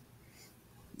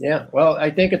 Yeah, well, I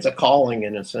think it's a calling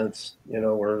in a sense,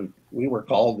 where we were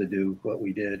called to do what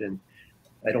we did. And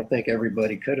I don't think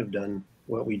everybody could have done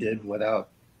what we did without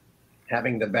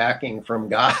having the backing from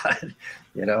God.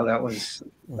 That was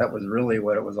really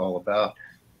what it was all about.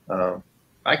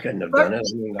 I couldn't have done it.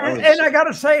 I mean, and I got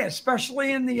to say,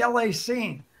 especially in the LA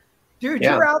scene, dude,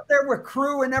 you're out there with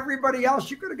crew and everybody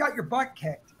else. You could have got your butt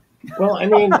kicked. Well, I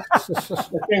mean,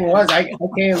 the thing was,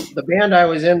 the band I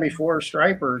was in before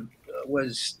Striper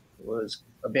was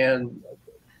a band, a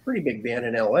pretty big band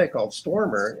in LA called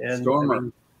Stormer. And Stormer. I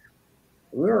mean,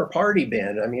 we were a party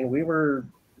band. I mean, we were,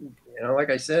 like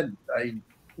I said, I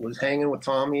was hanging with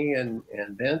Tommy and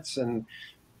Vince and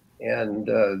I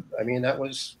mean, that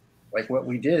was like what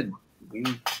we did. We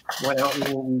went out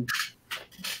and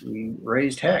we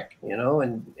raised heck,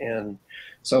 and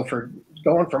so for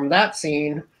going from that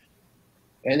scene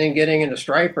and then getting into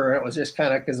Striper, it was just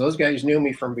kind of because those guys knew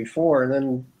me from before, and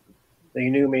then they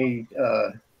knew me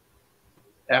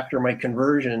after my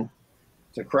conversion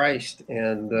to Christ,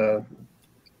 and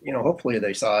hopefully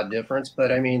they saw a difference.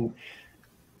 But I mean,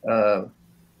 yeah,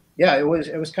 it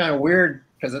was kind of weird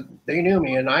because they knew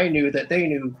me and I knew that they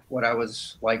knew what I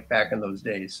was like back in those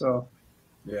days. So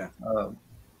yeah,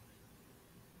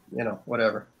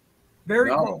 whatever. Very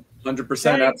cool.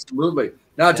 100%, absolutely.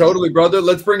 No, totally, brother.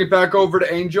 Let's bring it back over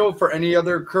to Angel for any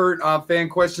other current fan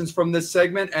questions from this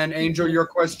segment. And Angel, your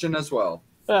question as well.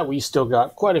 We still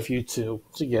got quite a few to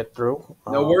get through.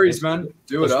 No worries, man.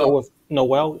 Do it up. Go with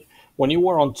Noel. When you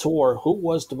were on tour, who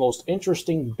was the most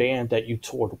interesting band that you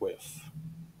toured with?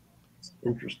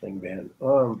 Interesting band.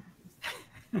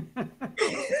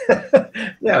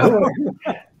 Yeah,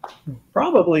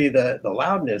 probably the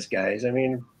Loudness guys. I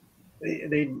mean,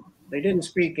 they didn't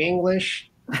speak English,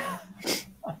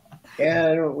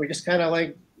 and we just kind of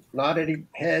like nodded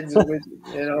heads with,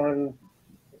 and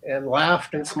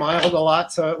laughed and smiled a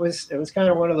lot. So it was kind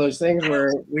of one of those things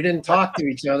where we didn't talk to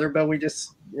each other, but we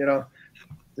just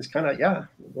just kind of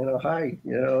hi.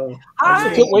 Hi.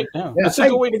 It's a good way. Yeah. It's a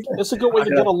good way to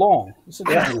get along. It's a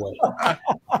good way.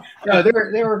 No,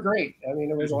 they were great. I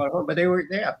mean, it was a lot of fun, but they were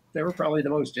probably the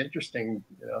most interesting,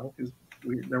 because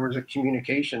there was a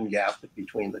communication gap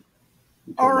between the.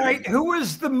 All right, who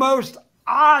was the most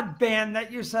odd band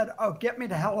that you said, "Oh, get me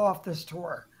the hell off this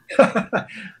tour"? Yeah,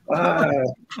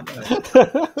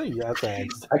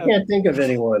 thanks. I can't think of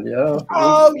anyone.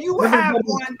 Oh, you have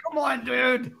one. Come on,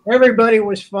 dude. Everybody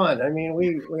was fun. I mean,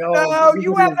 we all. No,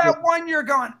 you have that one. You're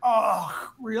going. Oh,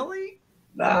 really?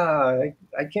 Nah,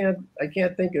 I can't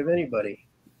think of anybody.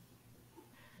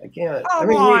 I can't. Come I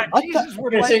mean, on, Jesus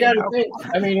would let you know.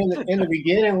 I mean, in the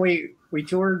beginning, we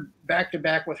toured back to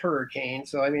back with Hurricane.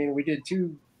 So I mean, we did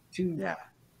two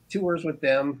tours with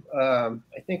them. I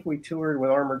think we toured with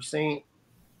Armored Saint,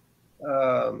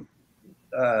 TNT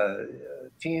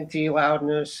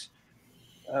Loudness.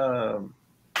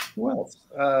 Who else?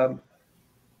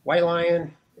 White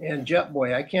Lion and Jet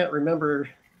Boy. I can't remember.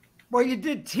 Well, you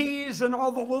did Tease and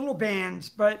all the little bands,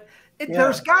 but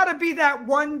there's got to be that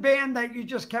one band that you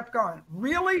just kept going.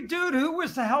 Really, dude? Who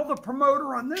was the hell the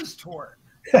promoter on this tour?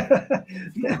 Yeah,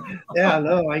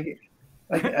 no, I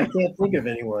can't think of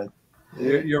anyone.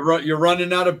 You're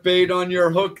running out of bait on your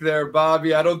hook there,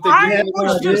 Bobby. I don't think. I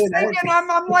was just thinking.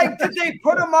 I'm like, did they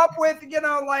put him up with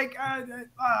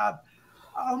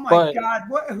oh my God!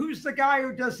 Who's the guy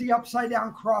who does the upside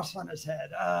down cross on his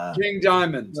head? King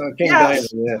Diamond. King Diamond.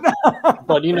 Yeah.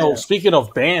 But speaking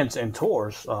of bands and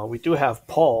tours, we do have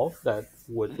Paul that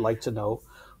would like to know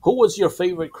who was your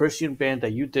favorite Christian band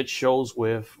that you did shows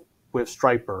with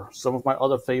Striper. Some of my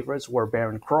other favorites were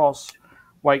Barren Cross,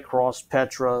 White Cross,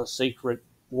 Petra, Sacred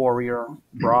Warrior,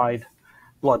 Bride,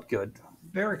 Bloodgood.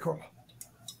 Very cool.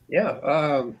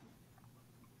 Yeah.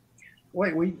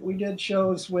 wait, we did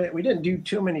shows with, we didn't do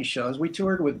too many shows. We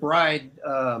toured with Bride,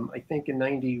 I think in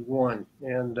 '91,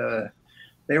 and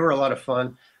they were a lot of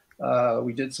fun.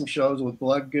 We did some shows with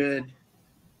Bloodgood.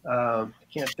 I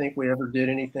can't think we ever did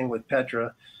anything with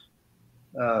Petra.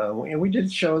 And we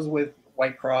did shows with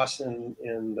White Cross and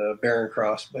Barren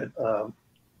Cross, but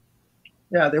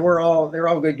yeah, they were all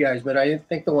good guys. But I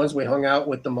think the ones we hung out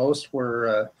with the most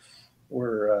were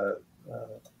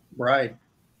Bride.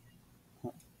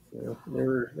 You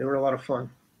know, they were a lot of fun.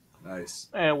 Nice.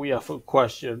 And we have a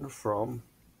question from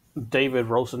David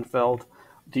Rosenfeld.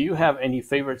 Do you have any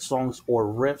favorite songs or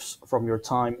riffs from your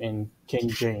time in King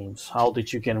James? How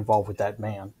did you get involved with that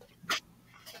band?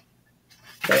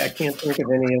 I can't think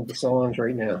of any of the songs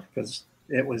right now because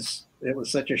it was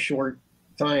such a short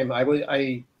time. I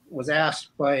was asked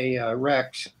by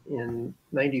Rex in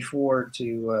 '94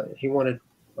 to he wanted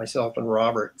myself and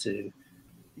Robert to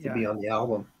be on the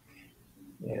album,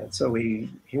 and so he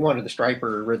wanted the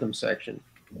Striper rhythm section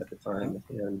at the time,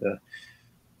 and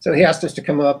so he asked us to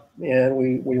come up, and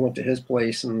we went to his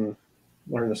place and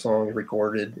learned the songs,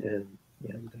 recorded, and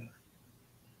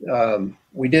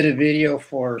we did a video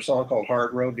for a song called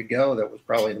Hard Road to Go that was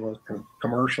probably the most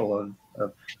commercial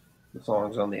of the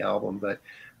songs on the album. But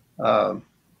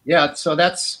yeah, so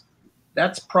that's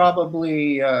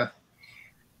probably the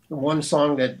one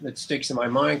song that sticks in my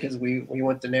mind because we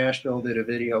went to Nashville, did a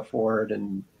video for it,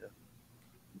 and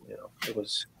you know, it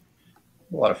was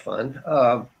a lot of fun.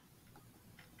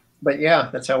 But yeah,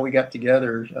 that's how we got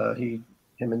together.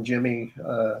 Him and Jimmy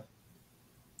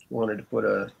wanted to put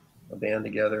a band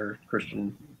together,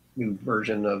 Christian new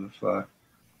version of a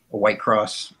White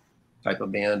Cross type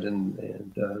of band,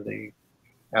 and they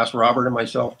asked Robert and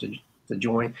myself to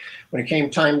join. When it came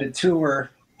time to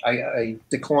tour, I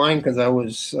declined because I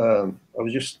was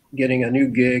just getting a new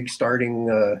gig, starting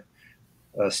a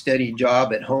steady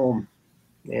job at home,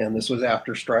 and this was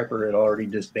after Striper had already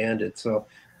disbanded. So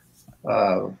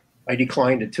I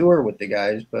declined to tour with the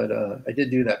guys, but I did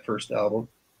do that first album.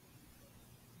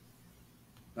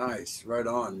 Nice. Right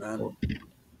on, man.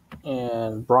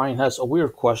 And Brian has a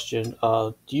weird question.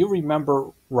 Do you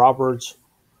remember Robert's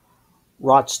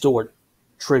Rod Stewart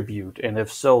tribute? And if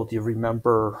so, do you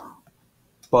remember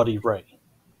Buddy Ray?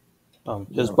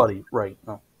 His No. buddy Ray.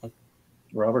 No.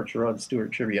 Robert's Rod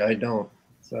Stewart trivia. I don't.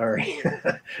 Sorry.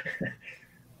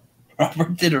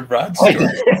 Robert did a Rod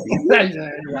Stewart. I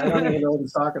don't even know what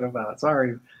he's talking about.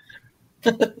 Sorry.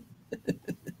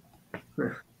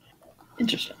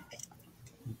 Interesting.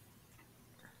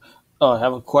 I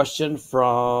have a question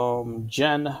from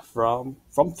Jen from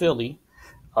Philly.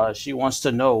 She wants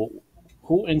to know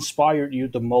who inspired you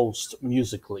the most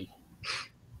musically.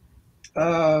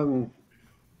 Players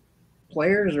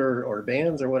or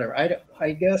bands or whatever.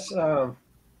 I guess I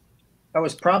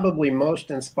was probably most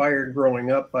inspired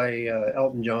growing up by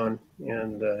Elton John,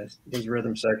 and his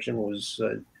rhythm section was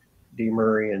Dee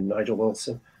Murray and Nigel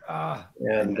Wilson.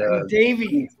 And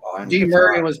Davey. Dee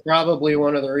Murray was probably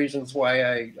one of the reasons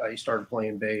why I started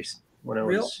playing bass when I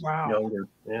was younger.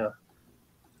 Yeah.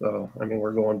 So I mean,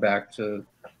 we're going back to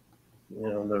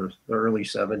the early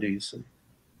 '70s.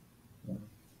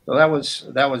 So that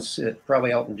was it.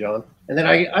 Probably Elton John. And then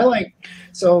I like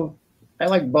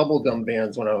bubblegum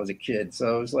bands when I was a kid.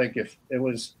 So it was like if it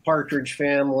was Partridge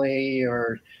Family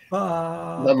or the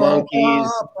Monkees.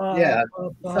 Yeah.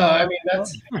 So I mean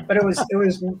but it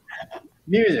was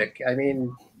music. I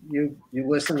mean, you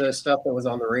listen to stuff that was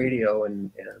on the radio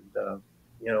and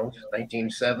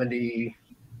 1970,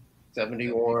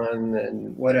 71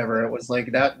 and whatever. It was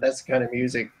like that's the kind of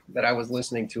music that I was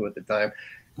listening to at the time.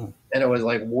 And it was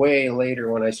like way later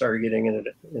when I started getting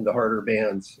into harder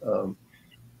bands.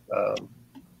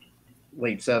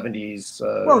 Late '70s.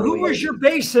 Well, who was your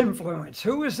bass influence?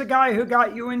 Who was the guy who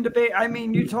got you into bass? I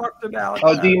mean, you talked about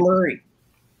Dee Murray.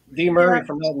 Dee Murray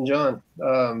from Elton John.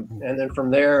 And then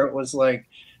from there, it was like,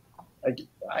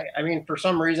 I mean, for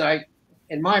some reason,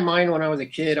 in my mind, when I was a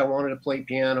kid, I wanted to play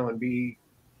piano and be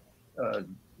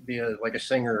like a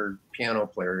singer, piano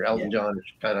player, Elton John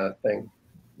kind of thing,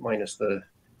 minus the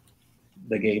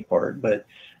gay part. But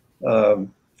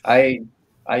I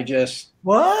just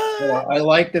I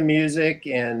like the music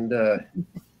and I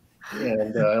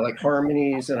like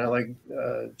harmonies and I like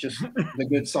just the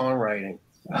good songwriting.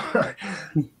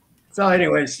 So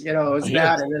anyways, it was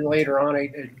that, and then later on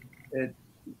it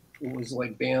was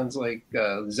like bands like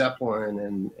Zeppelin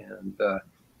and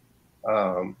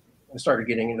I started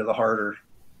getting into the harder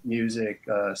music,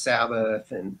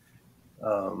 Sabbath and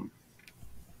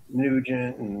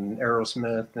Nugent and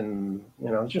Aerosmith and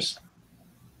just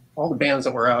all the bands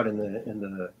that were out in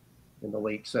the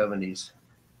late '70s.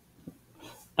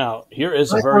 Now, here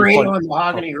is Frank a very Marino fun. and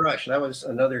Mahogany Rush. That was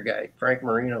another guy. Frank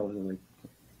Marino was like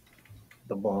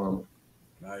the bomb.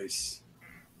 Nice.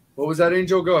 What was that,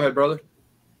 Angel? Go ahead, brother.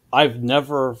 I've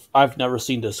never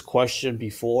seen this question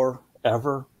before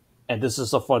ever, and this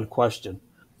is a fun question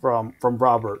from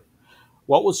Robert.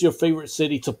 What was your favorite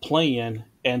city to play in,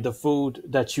 and the food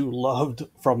that you loved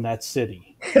from that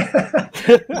city?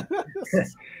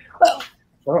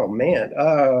 Oh man,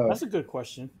 That's a good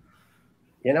question.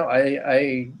 you know,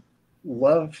 I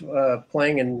love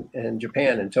playing in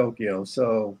Japan, in Tokyo.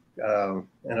 So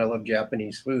and I love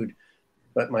Japanese food,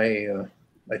 but my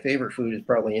favorite food is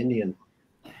probably Indian.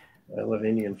 I love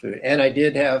Indian food, and I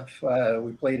did have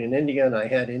we played in India, and I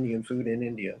had Indian food in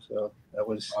India, so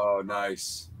Oh,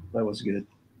 nice. that was good.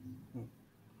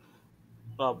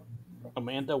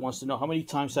 Amanda wants to know, how many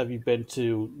times have you been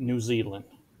to New Zealand?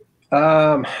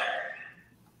 Um,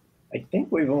 I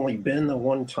think we've only been the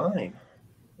one time.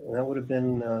 And that would have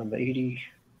been 80,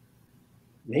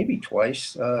 maybe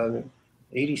twice,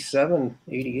 87,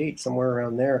 88, somewhere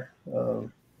around there.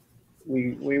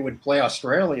 We would play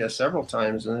Australia several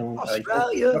times, and then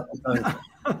Australia.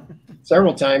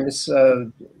 several times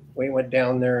we went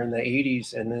down there in the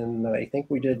 80s, and then I think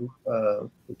we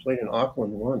played in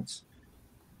Auckland once,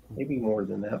 maybe more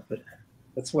than that, but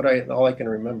that's all I can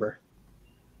remember.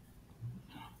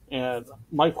 And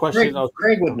my question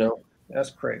Craig would know.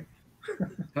 Ask Craig.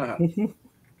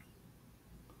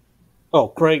 Oh,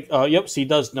 Craig, yep, he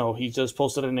does know. He just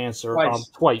posted an answer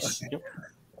twice. Yep.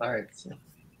 All right. So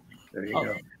there you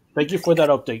go. Thank you for that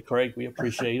update, Craig. We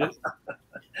appreciate it.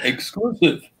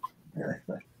 Exclusive.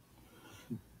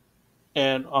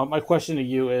 And my question to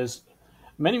you is,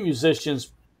 many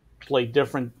musicians play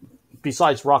different,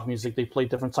 besides rock music, they play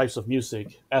different types of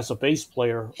music. As a bass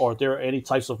player, are there any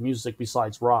types of music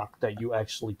besides rock that you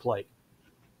actually play?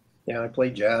 Yeah, I play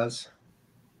jazz.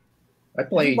 I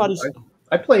play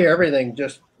everything.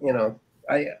 Just,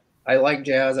 I like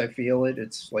jazz. I feel it.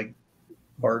 It's like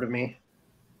part of me.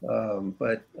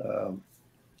 But I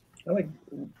like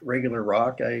regular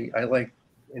rock. I like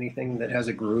anything that has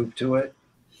a groove to it.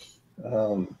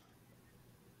 I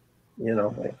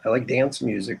like dance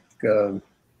music,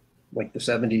 like the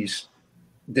 70s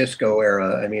disco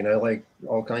era. I mean, I like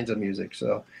all kinds of music.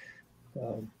 So,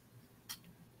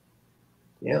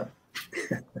 yeah.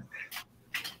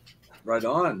 Right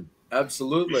on.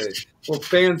 Absolutely. Well,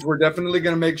 fans, we're definitely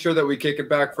going to make sure that we kick it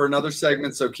back for another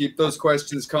segment. So keep those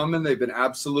questions coming. They've been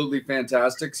absolutely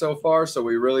fantastic so far. So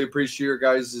we really appreciate your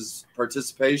guys'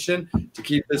 participation to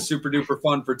keep this super duper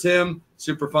fun for Tim,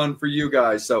 super fun for you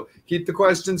guys. So keep the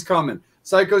questions coming.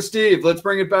 Psycho Steve, let's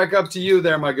bring it back up to you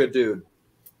there, my good dude.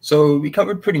 So we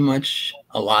covered pretty much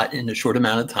a lot in a short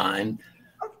amount of time.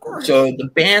 Of course. So the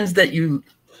bands that you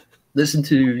listened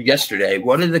to yesterday,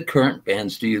 what are the current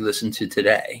bands do you listen to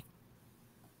today?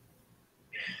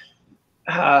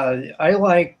 I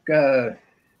like today.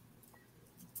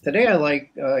 I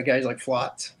like guys like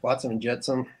Flotsam and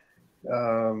Jetsam.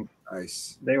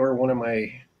 Nice. They were one of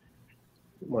my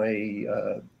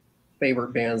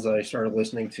favorite bands that I started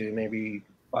listening to maybe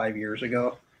 5 years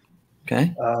ago.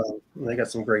 Okay. They got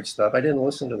some great stuff. I didn't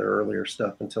listen to their earlier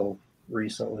stuff until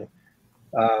recently.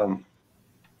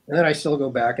 And then I still go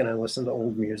back and I listen to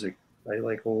old music. I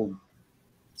like old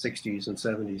 60s and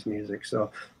 70s music. So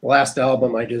the last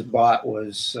album I just bought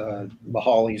was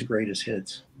Mahali's Greatest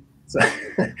Hits. So,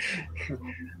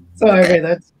 I mean,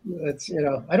 that's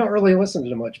I don't really listen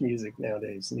to much music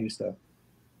nowadays, new stuff.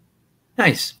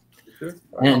 Nice. Sure.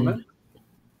 And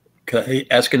could I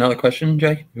ask another question,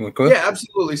 Jay? You want to go? Yeah,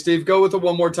 absolutely, Steve. Go with it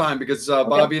one more time because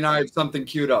Bobby and I have something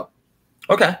queued up.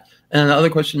 Okay. And the other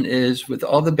question is, with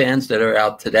all the bands that are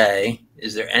out today,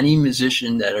 is there any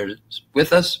musician that are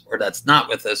with us or that's not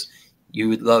with us you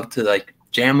would love to like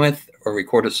jam with or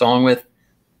record a song with?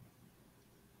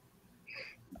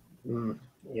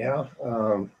 Yeah.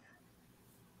 Oh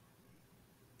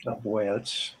boy,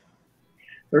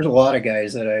 there's a lot of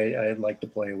guys that I'd like to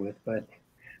play with, but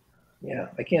yeah,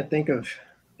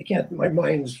 my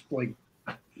mind's like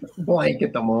blank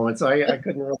at the moment, so I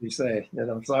couldn't really say,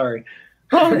 sorry.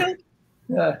 Oh, okay.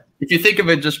 Yeah. If you think of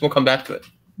it, we'll come back to it.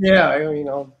 Yeah, I mean,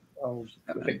 I'll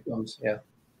pick those. Yeah.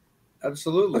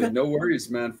 Absolutely. Okay. No worries,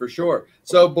 man, for sure.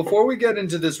 So before we get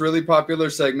into this really popular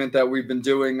segment that we've been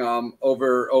doing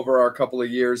over our couple of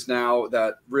years now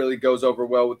that really goes over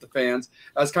well with the fans,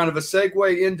 as kind of a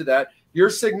segue into that, your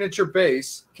signature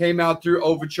bass came out through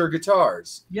Overture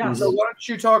Guitars. Yeah. So why don't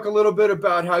you talk a little bit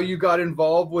about how you got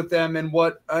involved with them and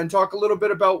talk a little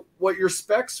bit about what your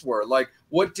specs were. Like,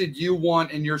 what did you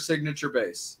want in your signature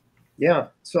bass? Yeah.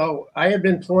 So I had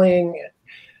been playing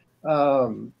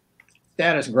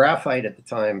Status Graphite at the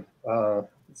time,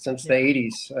 since the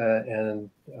 80s, and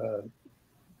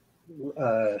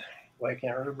well, I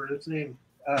can't remember his name.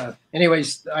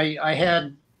 Anyways, I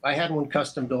had one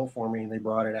custom built for me, and they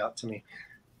brought it out to me.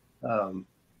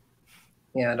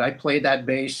 And I played that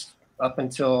bass up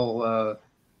until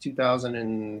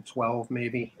 2012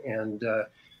 maybe, and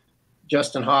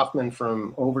Justin Hoffman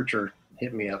from Overture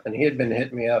hit me up, and he had been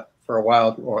hitting me up for a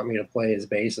while to want me to play his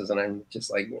basses, and I'm just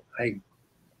like,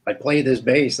 I play this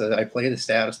bass, I play the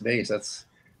Status bass. That's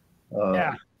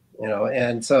you know,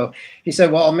 and so he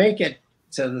said, well, I'll make it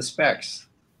to the specs,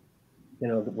 you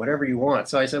know, whatever you want.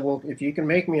 So I said, well, if you can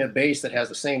make me a bass that has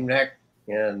the same neck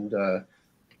and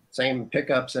same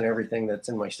pickups and everything that's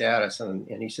in my Status, and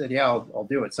he said, yeah, I'll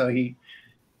do it. So he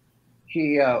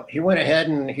went ahead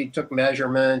and he took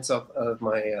measurements of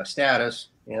my Status,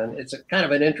 and it's a kind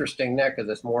of an interesting neck because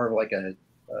it's more of like a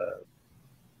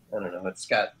I don't know, it's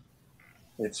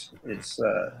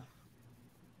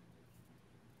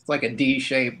like a D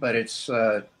shape, but it's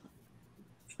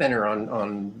thinner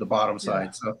on the bottom side.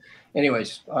 Yeah. So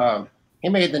anyways, he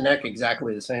made the neck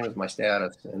exactly the same as my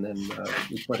Status, and then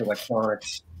he put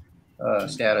electronics,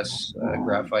 Status,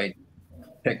 graphite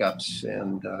pickups,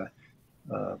 and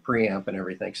preamp and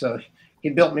everything. So he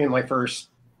built me my first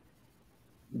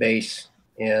bass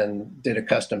and did a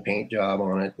custom paint job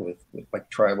on it with like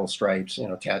tribal stripes, you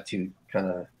know, tattooed kind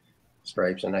of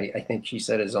stripes. And I think he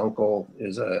said his uncle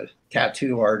is a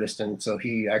tattoo artist, and so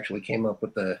he actually came up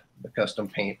with the custom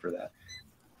paint for that.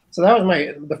 So that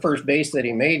was the first bass that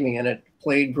he made me, and it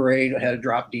played great. I had a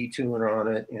drop D tuner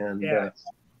on it, and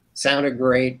sounded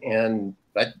great. And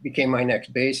that became my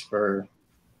next bass for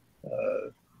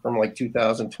from like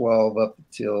 2012 up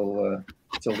till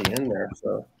the end there.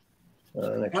 So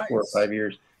next nice. 4 or 5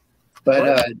 years.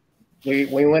 But we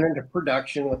went into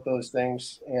production with those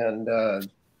things, and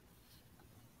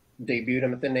debuted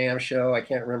them at the NAMM show. I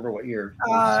can't remember what year.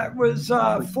 It was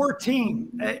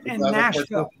 14 in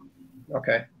Nashville.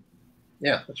 Okay.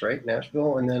 Yeah, that's right,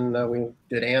 Nashville. And then we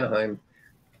did Anaheim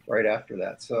right after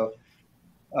that. So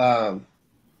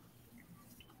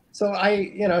so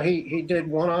he did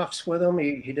one-offs with them.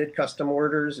 He did custom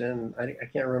orders, and I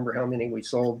can't remember how many we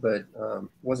sold, but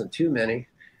wasn't too many.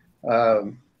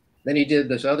 Then he did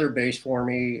this other bass for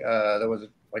me that was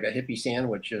like a hippie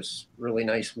sandwich, just really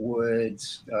nice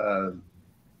woods,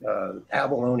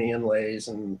 abalone inlays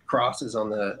and crosses on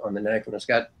the neck, and it's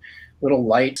got little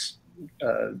lights,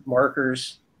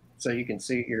 markers, so you can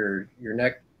see your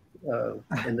neck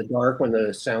in the dark when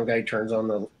the sound guy turns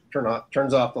off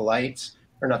the lights,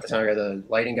 or not the sound guy, the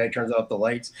lighting guy turns off the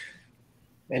lights,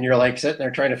 and you're like sitting there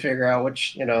trying to figure out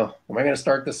which, you know, am I going to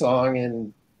start the song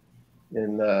in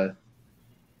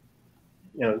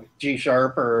you know, G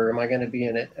sharp, or am I going to be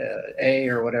in A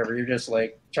or whatever? You're just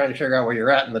like trying to figure out where you're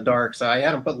at in the dark. So I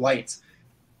had him put lights,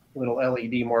 little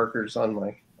LED markers on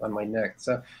my neck.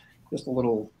 So just a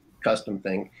little custom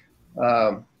thing.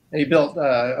 And he built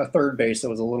a third bass that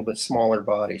was a little bit smaller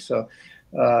body. So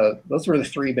those were the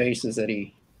 3 basses that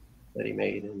he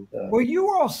made. And well, you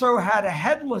also had a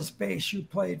headless bass you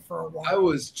played for a while. I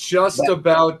was just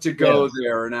about to go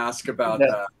there and ask about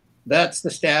that. That's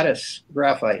the Status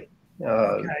graphite.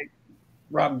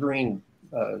 Rob Green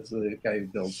is the guy who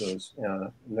builds those.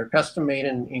 And they're custom made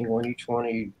in England. Each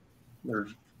one they're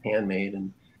handmade,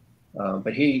 and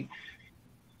but he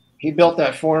built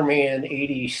that for me in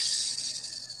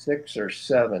 '86 or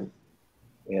 '7,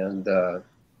 and so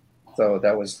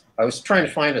I was trying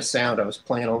to find a sound. I was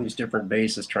playing all these different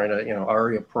basses, trying to, you know,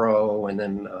 Aria Pro, and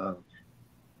then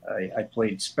I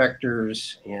played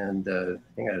Spectres, and I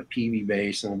think I had a PV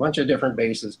bass and a bunch of different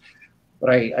basses. But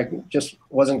I just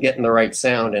wasn't getting the right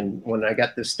sound. And when I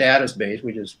got the Status bass,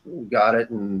 we got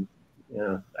it, and you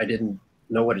know, I didn't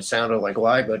know what it sounded like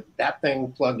live, but that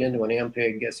thing plugged into an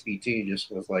Ampeg SVT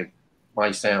just was like my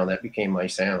sound. That became my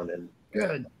sound. And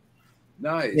good,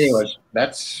 nice. Anyways,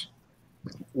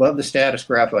 love the Status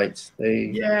graphites.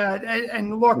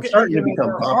 And look,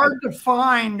 they're hard to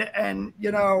find, and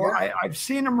you know, I've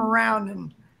seen them around,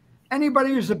 and anybody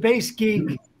who's a bass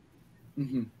geek.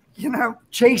 Mm-hmm. You know,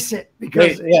 chase it,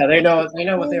 because they know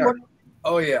what they are.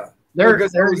 Oh yeah,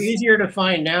 they're easier to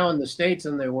find now in the States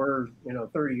than they were, you know,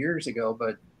 30 years ago.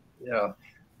 But you know,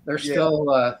 they're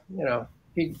still you know,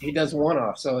 he does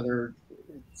one-off, so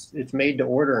it's made to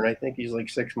order, and I think he's like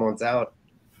 6 months out.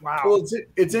 Wow. Well,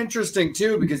 it's interesting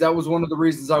too, because that was one of the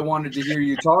reasons I wanted to hear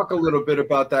you talk a little bit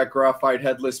about that graphite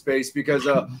headless bass, because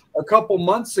a couple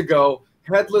months ago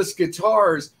headless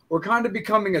guitars were kind of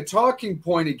becoming a talking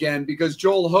point again because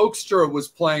Joel Hoekstra was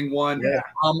playing one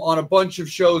on a bunch of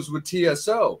shows with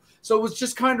TSO. So it was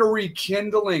just kind of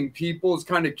rekindling people's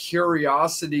kind of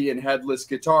curiosity in headless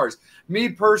guitars. Me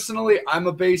personally, I'm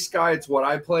a bass guy. It's what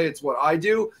I play. It's what I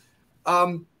do.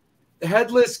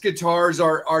 Headless guitars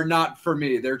are not for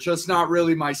me. They're just not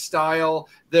really my style.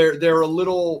 They're a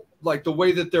little, like, the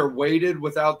way that they're weighted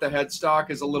without the headstock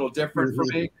is a little different for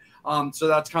me. So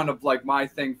that's kind of like my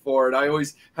thing for it. I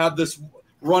always have this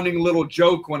running little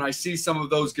joke when I see some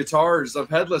of those guitars of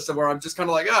headless where I'm just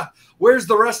kind of like, where's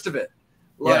the rest of it?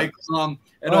 Like, and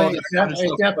all that kind of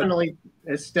stuff.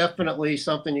 It's definitely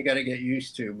something you got to get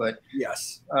used to. But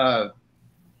yes,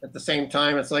 at the same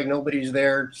time, it's like nobody's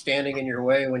there standing in your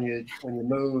way when you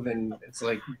move, and it's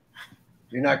like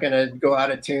you're not going to go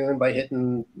out of tune by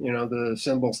hitting, the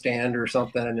cymbal stand or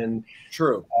something. And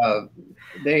true,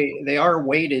 they are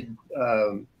weighted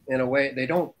in a way. They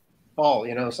don't fall.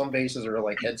 Some basses are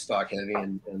like headstock heavy,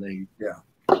 and they you're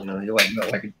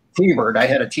like a T-bird. I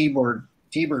had a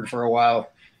T-bird for a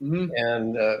while,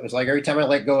 and it was like every time I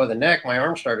let go of the neck, my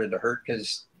arm started to hurt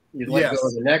because you'd let go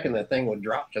of the neck and the thing would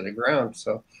drop to the ground.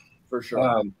 So for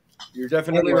sure, you're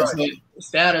definitely right.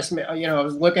 Status, I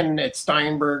was looking at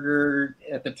Steinberger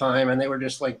at the time, and they were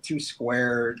just like two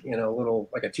square, little,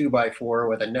 like a 2x4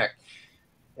 with a neck.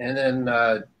 And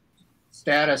then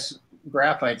Status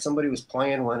Graphite, somebody was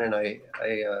playing one, and it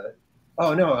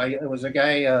was a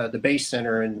guy, the bass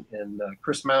center, and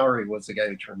Chris Mowry was the guy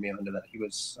who turned me onto that. He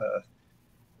was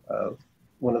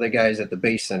one of the guys at the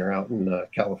bass center out in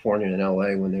California and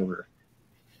LA when they were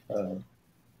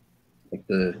like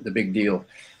the big deal.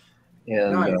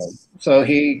 And nice. So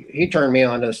he turned me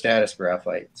on to Status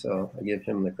Graphite. So I give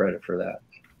him the credit for that.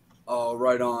 Oh,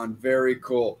 right on. Very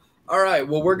cool. All right.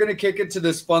 Well, we're going to kick it to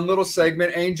this fun little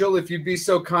segment. Angel, if you'd be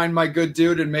so kind, my good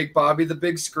dude, and make Bobby the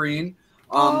big screen.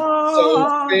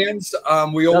 So fans,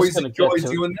 we always enjoy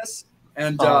doing this.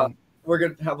 And we're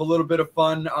going to have a little bit of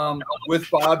fun with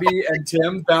Bobby and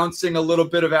Tim bouncing a little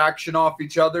bit of action off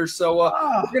each other. So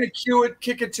we're going to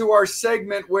kick it to our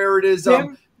segment where it is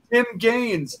Tim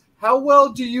Gaines. How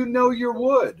well do you know your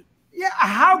wood? Yeah,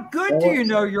 how good do you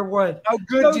know your wood? How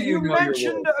good do you know your wood? You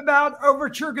mentioned about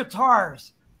Overture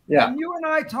guitars. Yeah. And you and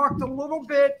I talked a little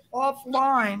bit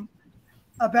offline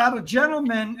about a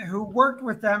gentleman who worked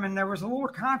with them, and there was a little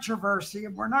controversy,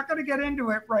 and we're not going to get into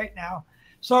it right now.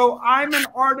 So I'm an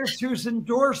artist who's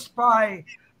endorsed by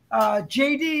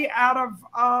JD out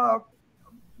of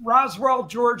Roswell,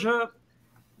 Georgia,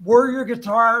 Warrior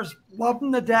Guitars, love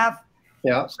them to death.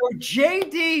 Yeah. So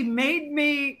JD made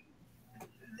me,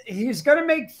 he's going to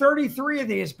make 33 of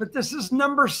these, but this is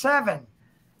number 7.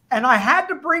 And I had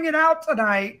to bring it out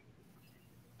tonight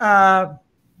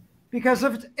because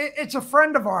it's a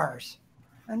friend of ours.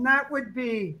 And that would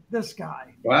be this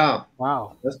guy. Wow.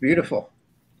 Wow. That's beautiful.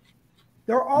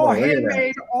 They're all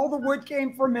handmade. All the wood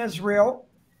came from Israel.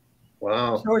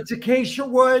 Wow. So it's acacia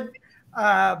wood.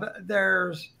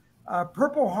 There's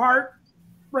Purple Heart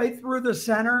right through the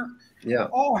center. Yeah.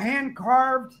 All hand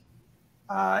carved.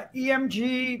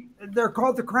 EMG. They're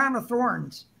called the Crown of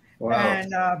Thorns. Wow.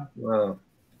 And wow.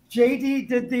 JD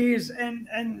did these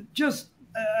and just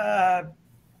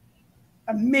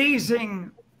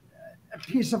amazing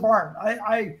piece of art.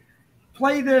 I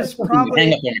play this probably.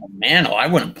 Hang up on a mantle. I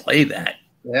wouldn't play that.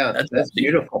 Yeah, that's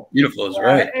beautiful. Beautiful is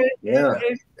right.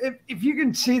 If you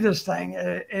can see this thing,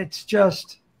 it's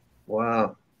just.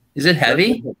 Wow. Is it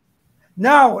heavy?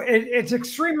 No, it's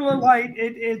extremely light.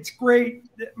 It's great.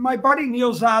 My buddy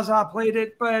Neil Zaza played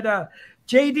it, but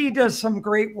JD does some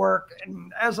great work.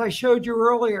 And as I showed you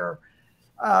earlier,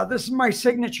 this is my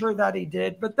signature that he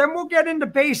did. But then we'll get into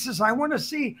basses. I want to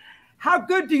see how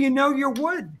good do you know your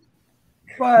wood.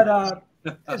 But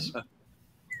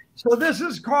so this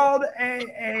is called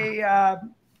a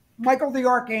Michael the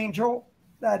Archangel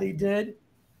that he did.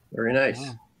 Very nice.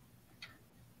 Wow.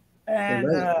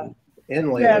 And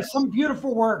inlay. Yeah, some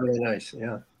beautiful work. Really nice.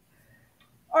 Yeah.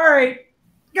 All right.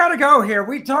 Got to go here.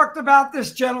 We talked about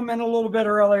this gentleman a little bit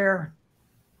earlier.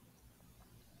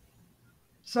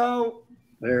 So,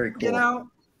 very cool. You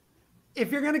know,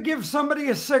 if you're going to give somebody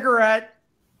a cigarette,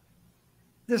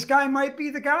 this guy might be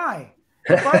the guy.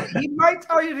 But he might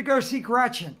tell you to go see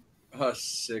Gretchen. A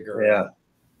cigarette.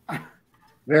 Yeah.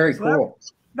 Very cool.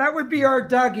 That would be our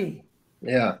Dougie.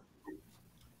 Yeah.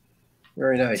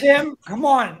 Very nice. Tim, come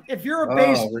on. If you're a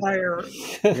bass player.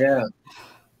 Yeah.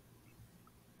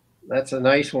 That's a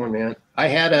nice one, man. I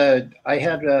had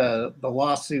the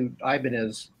lawsuit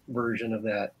Ibanez version of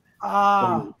that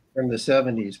from the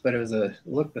 70s, but it was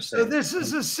looked the same. So this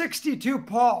is a 62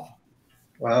 Paul.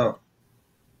 Wow.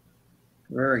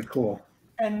 Very cool.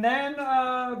 And then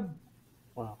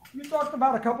Wow. you talked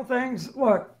about a couple things.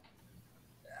 Look,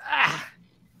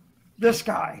 this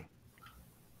guy,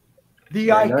 the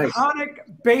Very nice.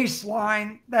 iconic bass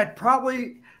line that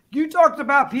probably, you talked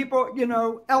about people, you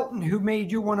know, Elton, who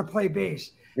made you want to play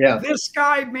bass. Yeah. This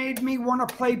guy made me want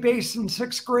to play bass in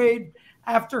 6th grade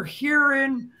after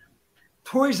hearing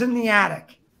Toys in the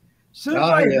Attic. As soon as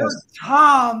I heard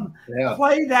Tom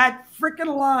play that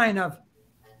freaking line of,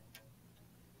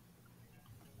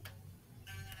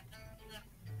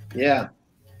 yeah.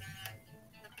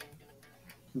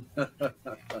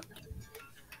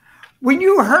 When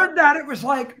you heard that, it was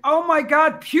like, oh my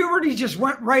God, puberty just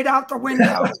went right out the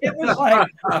window. It was like,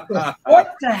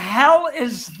 what the hell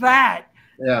is that?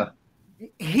 Yeah.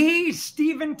 He,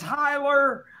 Steven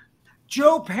Tyler,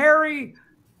 Joe Perry,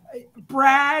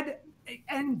 Brad,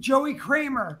 and Joey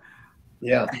Kramer.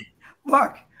 Yeah.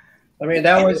 Look, I mean,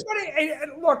 that was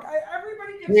look.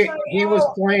 Everybody can say, he was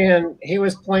playing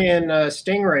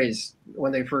Stingrays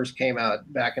when they first came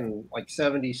out back in like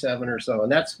 '77 or so,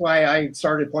 and that's why I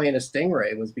started playing a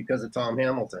Stingray, was because of Tom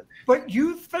Hamilton. But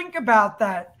you think about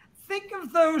that. Think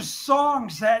of those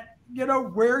songs that, you know,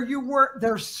 where you were.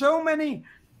 There's so many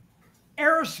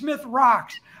Aerosmith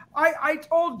rocks. I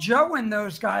told Joe and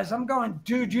those guys, I'm going,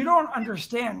 dude, you don't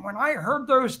understand. When I heard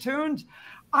those tunes,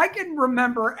 I can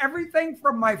remember everything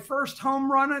from my first home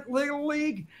run at Little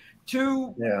League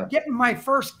to getting my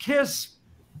first kiss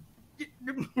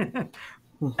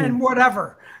and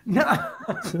whatever.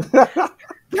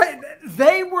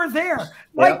 They were there.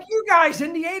 Like you guys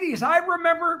in the 80s. I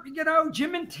remember, you know,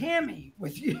 Jim and Tammy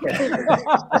with you.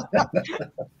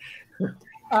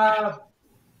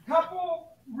 Couple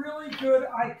really good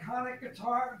iconic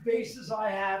guitar basses I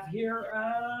have here.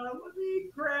 Let me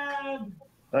grab.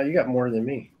 Oh, you got more than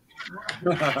me. Wow,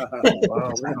 look at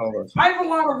all those. I have a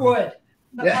lot of wood.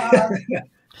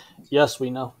 Yes, we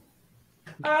know.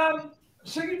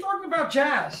 So you talked about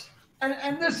jazz,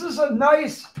 and this is a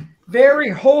nice, very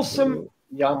wholesome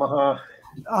Yamaha.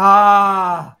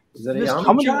 Is that a Mr.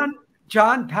 Yamaha?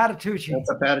 John Patitucci. That's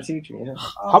a Patitucci. Yeah.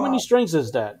 How many strings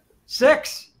is that?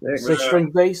 6.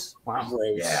 6-string bass. Wow.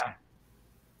 Yeah.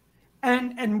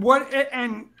 And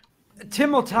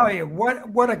Tim will tell you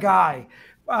what a guy.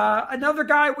 Another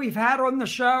guy we've had on the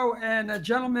show, and a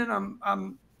gentleman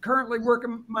I'm currently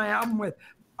working my album with,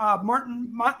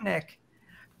 Martin Motnick.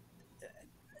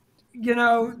 You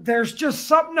know, there's just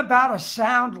something about a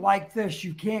sound like this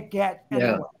you can't get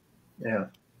anywhere.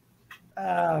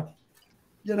 Yeah.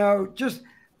 You know, just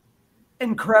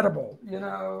incredible. You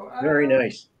know, Very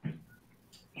nice.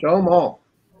 Show them all.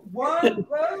 Wait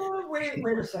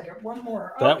a second. One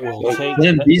more. That will take.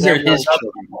 These are his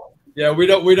children. Yeah, we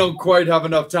don't quite have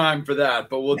enough time for that,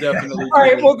 but we'll definitely. All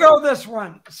right, we'll go this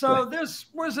one. So this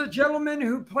was a gentleman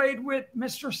who played with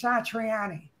Mr.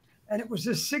 Satriani, and it was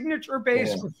his signature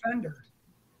bass with Fender.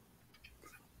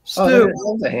 Stu.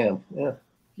 Oh, that's a ham. Yeah.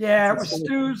 Yeah, it was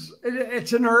Stu's.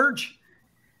 It's an Urge.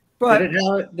 But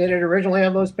did it originally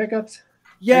have those pickups?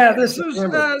 Yeah, this was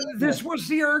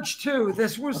the Urge 2.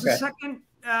 This was the second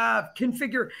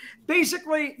configure.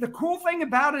 Basically, the cool thing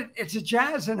about it, it's a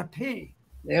jazz and a P.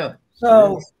 Yeah.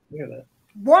 So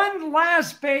one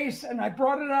last bass, and I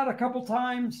brought it out a couple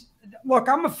times. Look,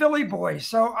 I'm a Philly boy,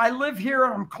 so I live here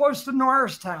and I'm close to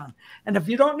Norristown. And if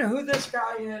you don't know who this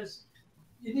guy is,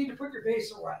 you need to put your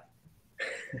bass away.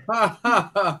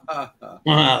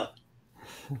 Wow.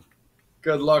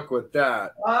 Good luck with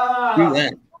that. Do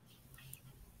that.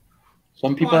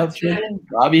 Some people have children.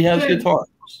 Robbie has guitars.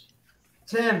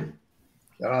 Tim.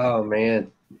 Oh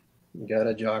man, you got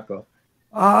a Jocko.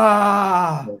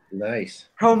 Nice.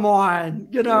 Come on.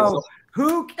 You know,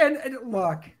 who can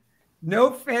look?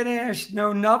 No finish,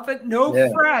 no nothing, no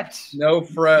frets. No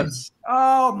frets.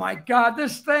 Oh my God.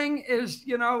 This thing is,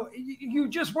 you know, you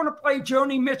just want to play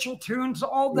Joni Mitchell tunes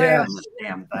all day on this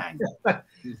damn thing.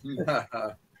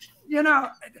 You know,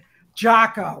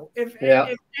 Jocko. If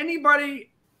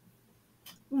anybody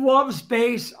loves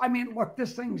bass, I mean, look,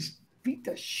 this thing's beat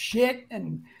the shit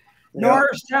and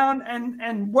Norristown,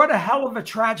 and what a hell of a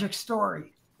tragic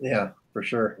story. Yeah, for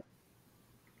sure.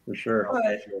 For sure. But,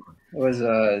 it was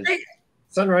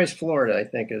Sunrise, Florida, I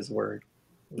think is where.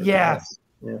 Yeah.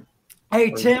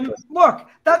 Hey, Tim, look,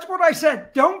 that's what I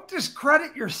said. Don't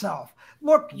discredit yourself.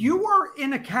 Look, you are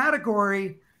in a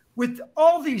category with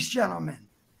all these gentlemen.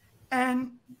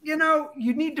 And, you know,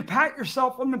 you need to pat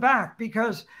yourself on the back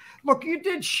because, look, you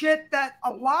did shit that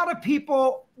a lot of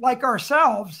people like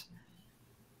ourselves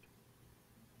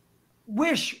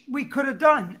wish we could have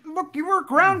done. Look, you were a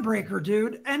groundbreaker,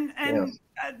 dude. And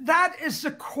that is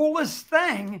the coolest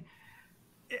thing.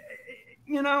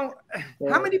 you know,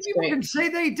 Well, how many people thank- can say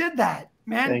they did that,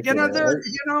 man? Thank You know, you. there,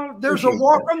 you know, there's a Appreciate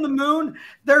walk that. on the moon.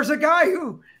 There's a guy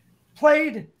who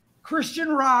played Christian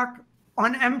rock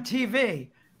on MTV.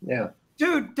 Yeah.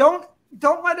 Dude, don't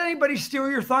let anybody steal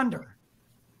your thunder.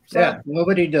 So, Yeah,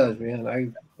 nobody does, man.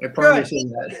 I promise you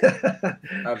that.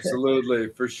 Absolutely,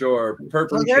 for sure.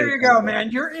 Perfect. so there you go,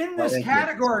 man. You're in this Thank you.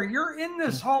 category. You're in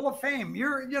this Hall of Fame.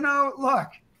 You're, you know, look.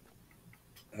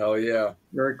 Hell yeah.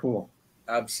 Very cool.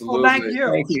 Absolutely. Well, thank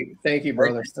you. Thank you,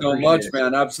 brother. Thank you so Appreciate much, it.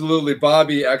 man. Absolutely.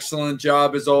 Bobby, excellent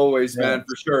job as always, Yeah. man,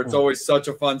 for sure. It's always such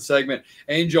a fun segment.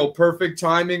 Angel, perfect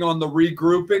timing on the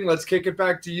regrouping. Let's kick it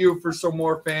back to you for some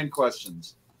more fan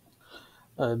questions.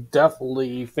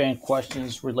 Definitely fan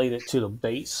questions related to the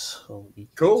bass. So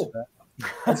Cool.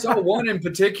 I saw one in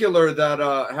particular that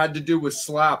had to do with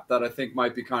slap that I think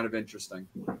might be kind of interesting.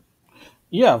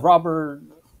 Yeah, Robert.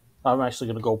 I'm actually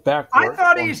going to go backward. I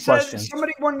thought he on said questions.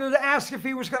 somebody wanted to ask if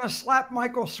he was going to slap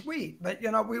Michael Sweet, but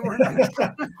you know we were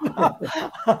not.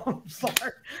 I'm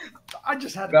sorry, I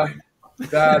just had to.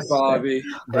 Bad Bobby.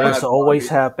 This Bad always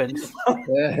Bobby. happens.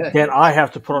 Then I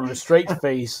have to put on a straight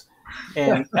face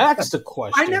and ask the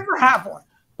question. I never have one.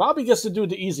 Bobby gets to do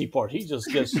the easy part. He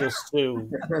just gets to.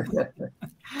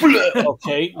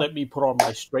 Okay, let me put on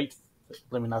my straight.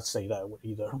 Let me not say that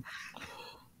either.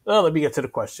 Well, let me get to the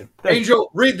question. Angel,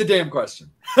 read the damn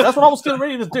question. That's what I was getting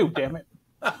ready to do, damn it.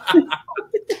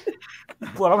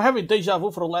 Well, I'm having deja vu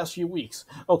for the last few weeks.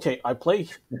 Okay, I play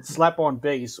slap on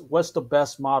bass. What's the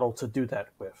best model to do that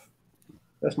with?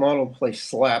 This model plays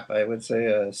slap. I would say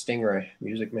a Stingray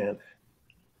Music Man.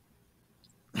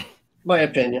 My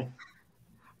opinion.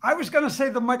 I was going to say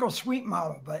the Michael Sweet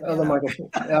model, but The Michael.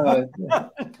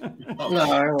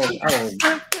 No,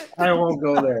 I won't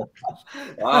go there.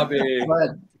 Bobby.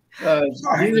 But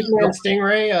Music Man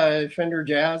Stingray, Fender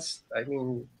Jazz. I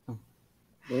mean,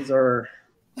 those are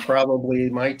probably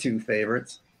my two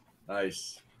favorites.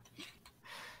 Nice.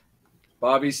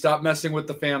 Bobby, stop messing with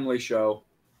the family show.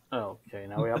 Okay,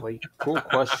 now we have a cool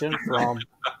question from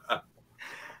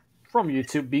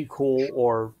YouTube. Be cool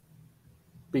or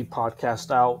be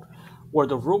podcast out. Were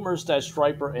the rumors that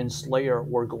Striper and Slayer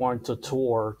were going to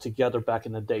tour together back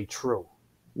in the day true?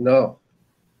 No.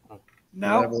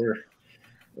 no. Never.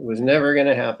 It was never going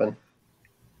to happen.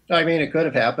 I mean, it could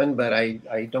have happened, but I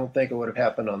don't think it would have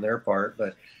happened on their part.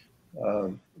 But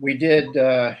we did.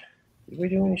 Did we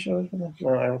do any shows with them?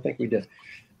 No, I don't think we did.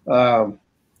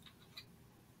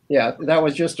 Yeah, that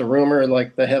was just a rumor,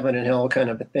 like the heaven and hell kind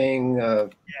of a thing.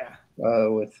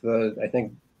 With I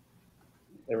think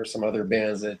there were some other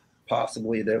bands that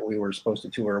possibly that we were supposed to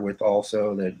tour with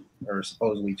also that are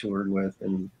supposedly toured with,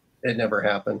 and it never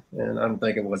happened. And I don't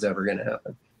think it was ever going to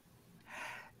happen.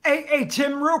 Hey,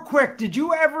 Tim, real quick, did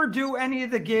you ever do any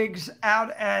of the gigs out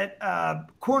at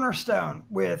Cornerstone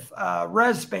with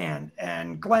Res Band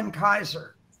and Glenn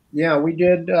Kaiser? Yeah, we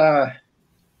did. Gosh,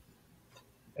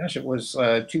 it was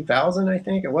 2000, I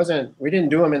think. It wasn't. We didn't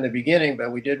do them in the beginning,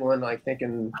 but we did one, I think,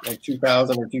 in like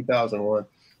 2000 or 2001.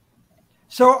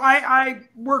 So I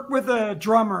work with a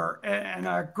drummer and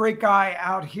a great guy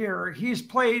out here. He's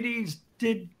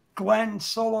did Glenn's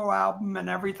solo album and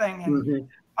everything, and Mm-hmm.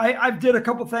 I did a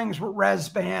couple things with Res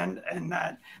Band and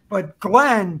that. But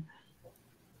Glenn,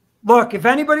 look, if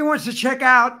anybody wants to check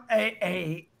out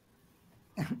a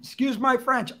excuse my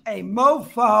French, a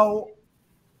mofo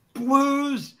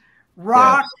blues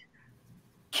rock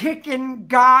kicking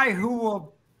guy who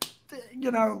will,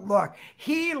 look,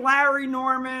 Larry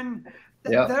Norman,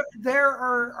 there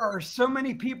are so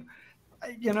many people,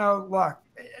 look,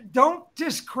 don't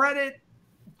discredit.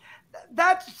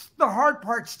 That's the hard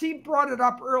part. Steve brought it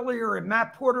up earlier and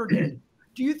Matt Porter did.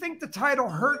 Do you think the title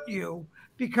hurt you?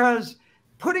 Because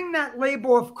putting that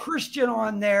label of Christian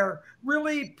on there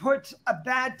really puts a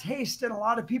bad taste in a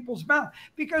lot of people's mouth,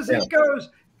 because it goes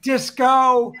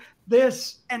disco,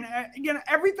 this, and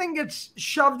everything gets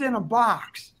shoved in a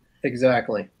box.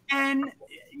 Exactly. And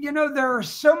there are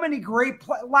so many great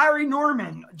Larry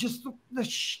Norman, just the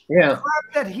crap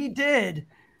that he did.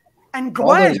 And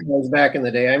Glenn, all those guys back in the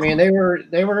day. I mean, they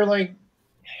were like,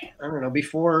 I don't know,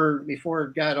 before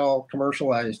it got all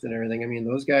commercialized and everything. I mean,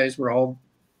 those guys were all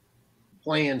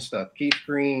playing stuff. Keith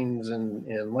Green's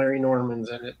and Larry Norman's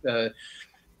and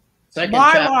Second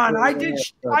Mylon.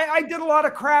 Chapter. I did a lot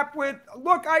of crap with.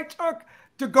 Look, I took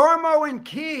DeGarmo and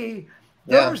Key,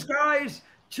 those guys,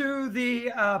 to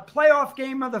the playoff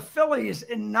game of the Phillies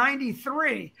in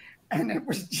 '93, and it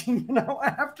was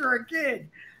after a gig.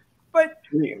 But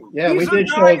we did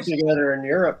shows together in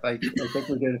Europe. I think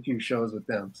we did a few shows with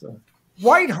them. So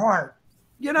Whiteheart,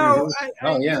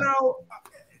 mm-hmm.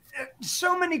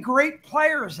 So many great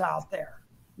players out there.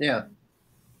 Yeah,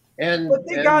 But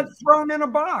they got thrown in a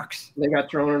box. They got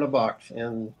thrown in a box,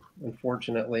 and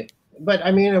unfortunately, but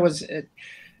I mean,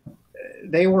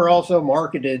 they were also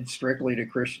marketed strictly to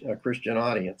a Christian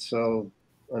audience. So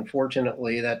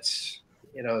unfortunately, that's,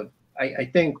 I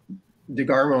think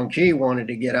DeGarmo and Key wanted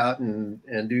to get out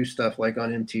and do stuff like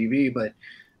on MTV, but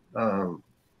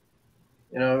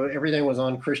everything was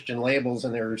on Christian labels,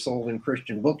 and they were sold in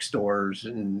Christian bookstores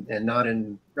and not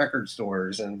in record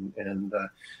stores, and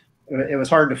it was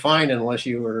hard to find unless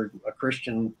you were a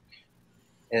Christian,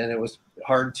 and it was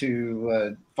hard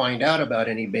to find out about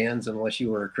any bands unless you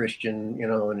were a Christian,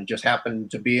 and it just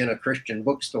happened to be in a Christian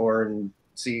bookstore and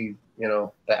see,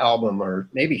 the album, or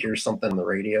maybe hear something on the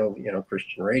radio,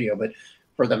 Christian radio. But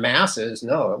for the masses,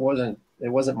 no, it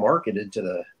wasn't marketed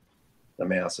to the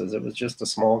masses. It was just a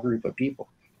small group of people.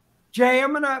 Jay,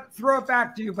 I'm going to throw it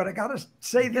back to you, but I got to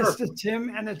say this to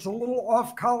Tim, and it's a little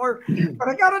off color, but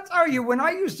I got to tell you, when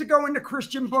I used to go into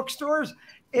Christian bookstores,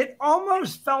 it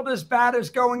almost felt as bad as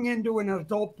going into an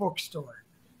adult bookstore.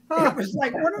 It was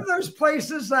like one of those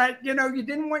places that, you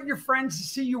didn't want your friends to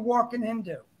see you walking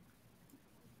into.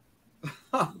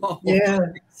 Yeah.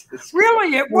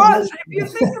 Really, it was. If you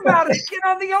think about it,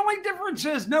 the only difference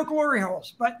is no glory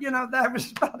holes, but, that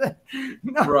was about it.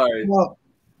 No. Right. Well,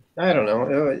 I don't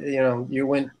know. You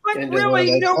went into one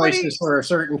of those places for a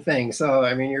certain thing. So,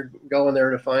 I mean, you're going there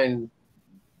to find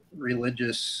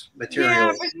religious material.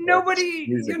 Yeah, but nobody,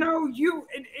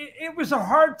 it was a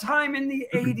hard time in the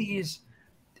 80s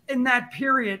in that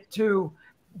period to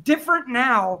different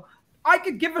now. I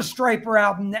could give a Striper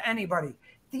album to anybody.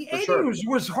 The 80s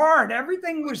was hard.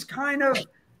 Everything was kind of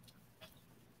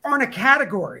on a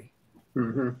category.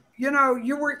 Mm-hmm.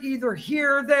 You were either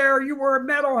here, there, you were a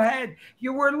metalhead,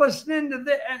 you were listening to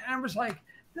this, and I was like,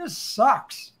 this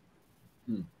sucks.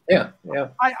 Yeah.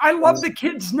 I love the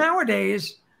kids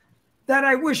nowadays that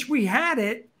I wish we had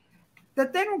it,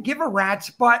 that they don't give a rat's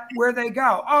butt where they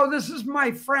go. Oh, this is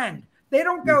my friend. They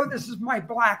don't go, this is my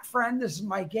black friend, this is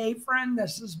my gay friend,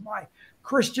 this is my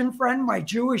Christian friend, my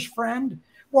Jewish friend.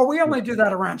 Well, we only do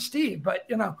that around Steve, but.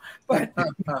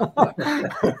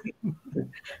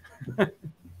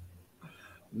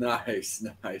 Nice.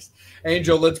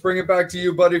 Angel, let's bring it back to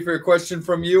you, buddy, for your question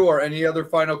from you, or any other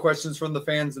final questions from the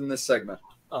fans in this segment.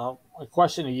 A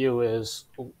question to you is,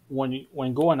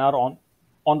 when going out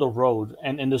on the road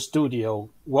and in the studio,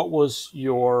 what was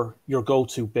your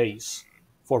go-to bass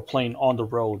for playing on the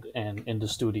road and in the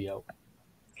studio?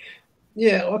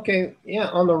 Yeah. Okay. Yeah.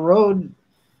 On the road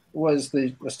was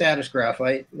the Status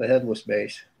Graphite, the headless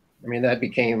bass. I mean, that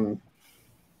became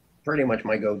pretty much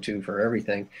my go-to for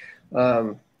everything.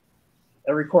 I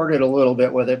recorded a little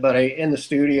bit with it, but in the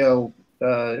studio,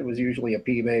 it was usually a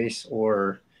P bass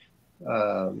or there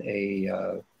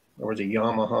was a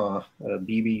Yamaha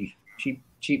BB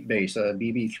cheap bass, a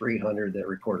BB 300 that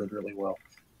recorded really well.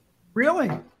 Really?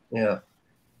 Yeah.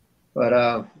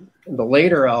 But the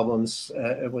later albums,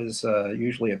 it was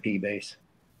usually a P bass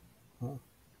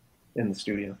in the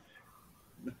studio.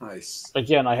 Nice.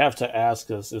 Again, I have to ask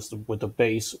this: with the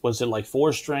bass, was it like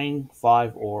 4-string,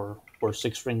 5 or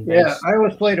 6-string bass? Yeah, I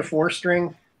always played a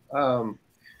 4-string.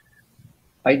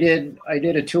 I did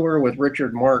a tour with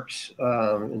Richard Marx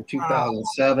in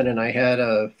 2007, and I had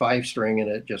a 5-string, and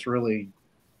it just really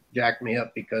jacked me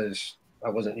up because I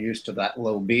wasn't used to that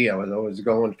low B. I was always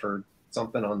going for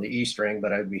something on the E string,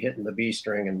 but I'd be hitting the B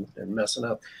string and messing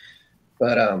up.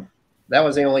 But that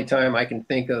was the only time I can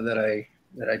think of that I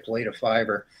played a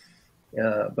 5er.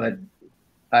 But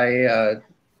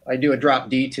I do a drop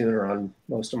D tuner on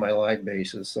most of my live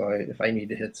basses. So if I need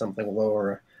to hit something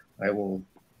lower, I will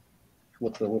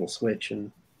flip the little switch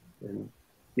and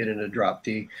get into drop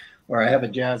D. Or I have a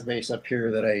jazz bass up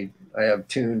here that I have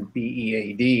tuned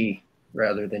B-E-A-D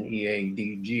rather than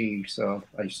E-A-D-G. So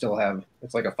I still have,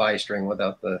 it's like a 5-string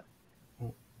without the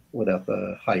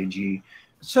high G.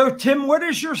 So Tim, what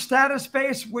is your Status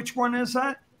bass? Which one is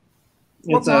that?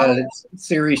 It's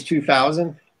Series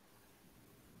 2000.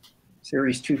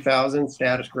 Series 2000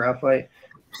 Status Graphite,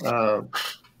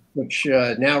 which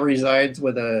now resides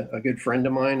with a good friend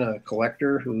of mine, a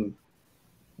collector who,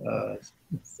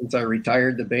 since I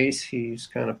retired the bass, he's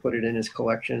kind of put it in his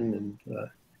collection and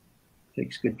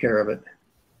takes good care of it.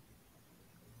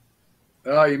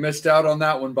 Oh, you missed out on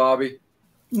that one, Bobby.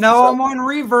 No, I'm on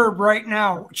reverb right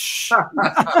now.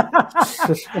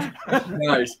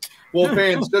 Nice. Well,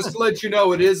 fans, just to let you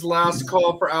know, it is last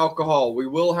call for alcohol. We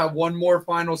will have one more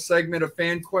final segment of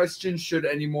fan questions should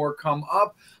any more come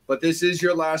up, but this is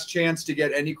your last chance to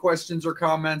get any questions or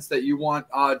comments that you want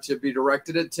to be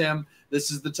directed at Tim. this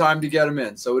is the time to get them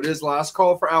in. So it is last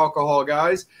call for alcohol,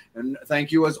 guys. And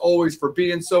thank you, as always, for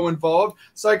being so involved.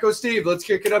 Psycho Steve, let's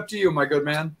kick it up to you, my good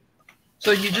man.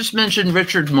 So you just mentioned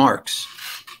Richard Marx.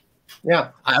 Yeah.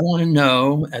 I want to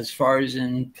know, as far as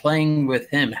in playing with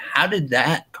him, how did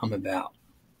that come about?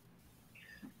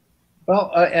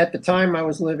 Well, at the time I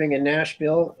was living in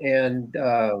Nashville, and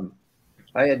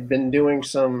I had been doing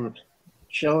some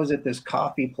shows at this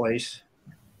coffee place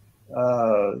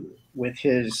with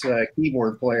his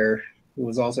keyboard player, who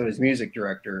was also his music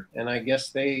director. And I guess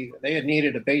they had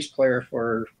needed a bass player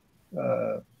for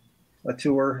a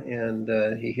tour,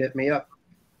 and he hit me up.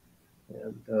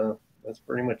 And that's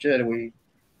pretty much it. We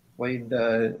played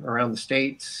around the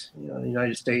States, the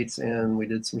United States, and we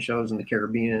did some shows in the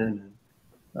Caribbean. And,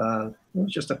 it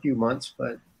was just a few months,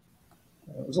 but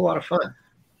it was a lot of fun.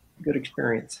 Good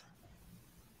experience.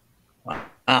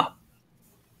 Wow.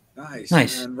 Nice.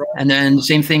 And then the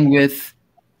same thing with,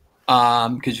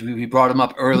 because we brought him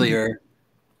up earlier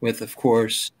with, of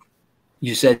course,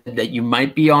 you said that you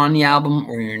might be on the album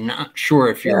or you're not sure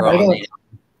if you're on the album.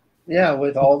 Yeah,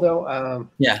 with Aldo.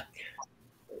 Yeah.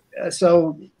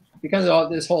 So because of all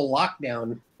this whole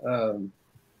lockdown,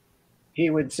 he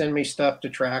would send me stuff to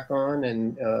track on,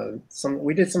 and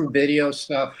we did some video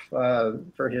stuff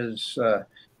for his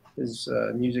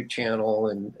music channel,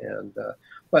 and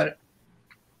but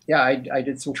yeah, I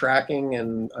did some tracking,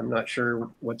 and I'm not sure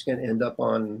what's going to end up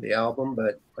on the album,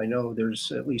 but I know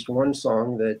there's at least one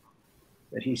song that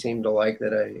he seemed to like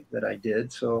that I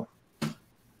did. So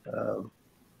we'll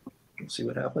see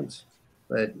what happens.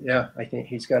 But yeah, I think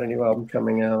he's got a new album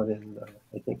coming out, and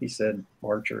I think he said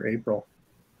March or April.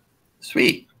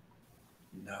 Sweet.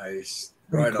 Nice.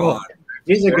 Right cool. on.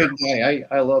 He's a good guy.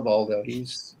 I love Aldo.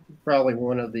 He's probably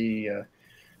one of the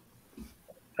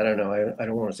I don't know. I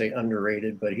don't want to say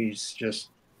underrated, but he's just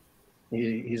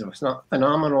he's a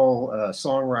phenomenal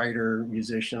songwriter,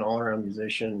 musician, all around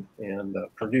musician, and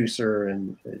producer,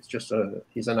 and it's just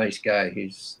he's a nice guy.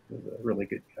 He's a really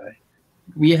good guy.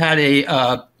 We had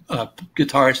a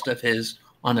guitarist of his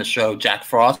on the show, Jack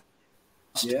Frost.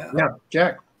 Yeah,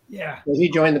 Jack. Yeah. Well, he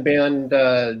joined the band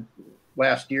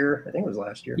last year. I think it was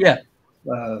last year. Yeah.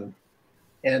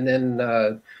 And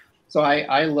then so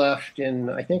I left in,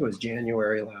 I think it was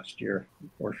January last year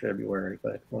or February.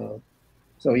 But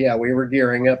so yeah, we were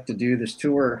gearing up to do this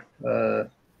tour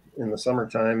in the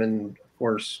summertime, and of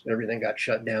course everything got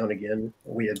shut down again.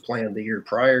 We had planned the year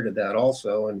prior to that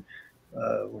also, and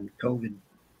when COVID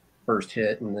first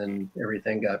hit, and then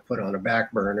everything got put on a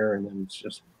back burner, and then it's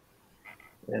just,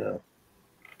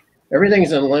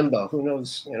 everything's in limbo. Who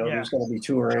knows, who's going to be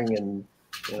touring, and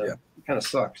it kind of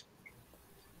sucks.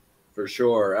 For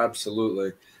sure.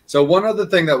 Absolutely. So one other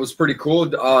thing that was pretty cool,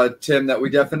 Tim, that we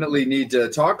definitely need to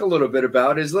talk a little bit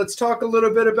about is let's talk a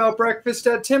little bit about Breakfast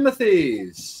at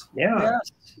Timothy's. Yeah.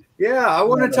 Yeah. I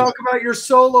want to talk about your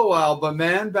solo album,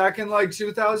 man, back in like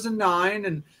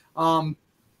 2009,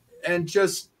 and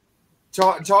just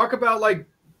talk about like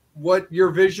what your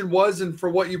vision was and for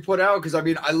what you put out. Cause I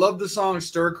mean, I love the song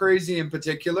Stir Crazy in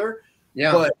particular,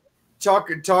 but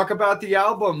talk about the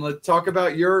album. Let's talk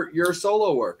about your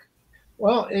solo work.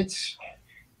 Well, it's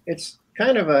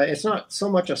kind of it's not so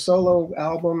much a solo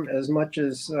album as much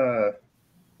as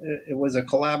it was a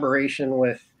collaboration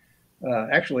with,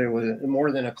 actually it was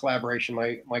more than a collaboration.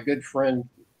 My good friend,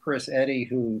 Chris Eddy,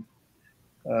 who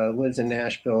lives in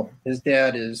Nashville. His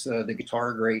dad is the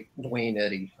guitar great Dwayne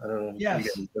Eddy. I don't know if you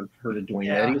guys have heard of Dwayne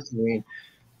Eddy. I mean,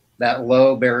 that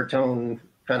low baritone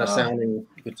kind of sounding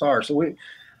guitar. So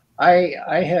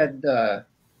I had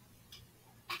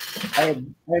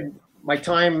my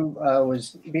time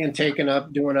was being taken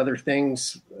up doing other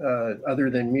things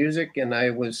other than music, and I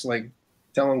was like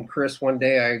telling Chris one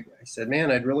day, I said,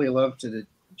 man, I'd really love to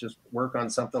just work on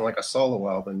something like a solo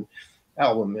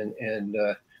album, and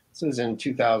this was in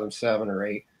 2007 or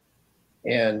 8,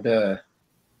 and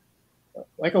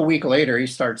like a week later, he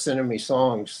starts sending me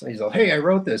songs. He's like, hey, I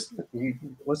wrote this.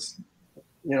 This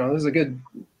is a good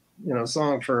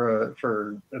song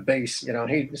for a bass.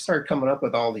 He started coming up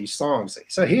with all these songs.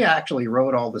 So he actually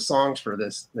wrote all the songs for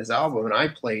this album, and I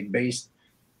played bass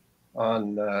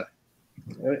on.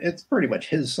 It's pretty much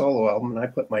his solo album, and I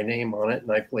put my name on it,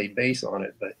 and I played bass on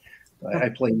it. But I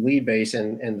played lead bass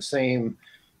in the same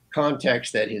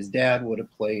context that his dad would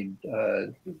have played.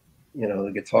 The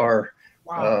guitar.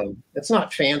 Wow. It's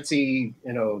not fancy,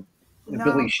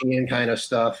 Billy Sheehan kind of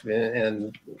stuff,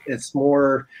 and it's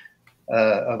more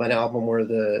of an album where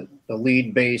the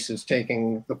lead bass is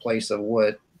taking the place of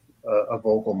what a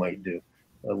vocal might do,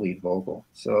 a lead vocal.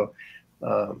 So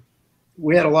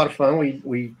we had a lot of fun.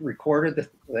 We recorded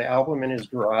the album in his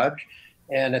garage.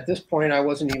 And at this point, I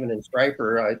wasn't even in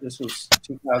Striper. This was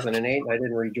 2008. And I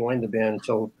didn't rejoin the band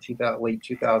until late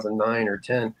 2009 or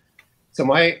 10. So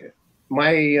my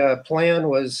plan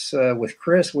was with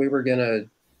Chris, we were going to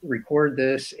record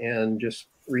this and just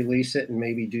release it and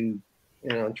maybe do,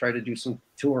 try to do some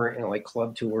touring, like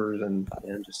club tours and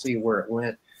just see where it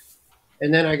went.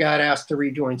 And then I got asked to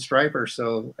rejoin Striper,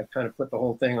 so I kind of put the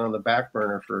whole thing on the back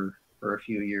burner for a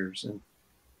few years. And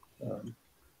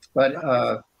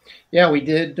yeah, we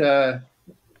did the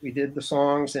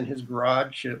songs in his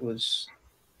garage. It was,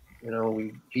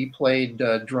 he played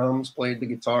drums, played the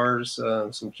guitars,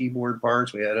 some keyboard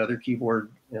parts. We had other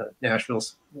keyboard Nashville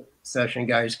session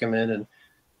guys come in and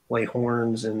play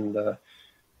horns, and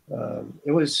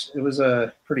it was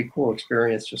a pretty cool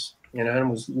experience. Just and it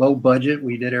was low budget.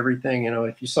 We did everything.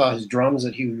 If you saw his drums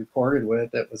that he recorded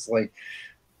with, it was like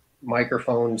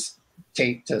microphones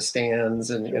taped to stands,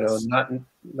 and not.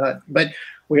 But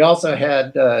we also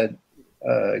had a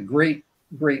great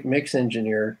mix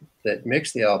engineer that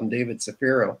mixed the album, David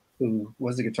Safiro, who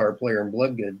was a guitar player in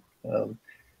Bloodgood,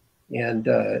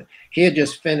 and he had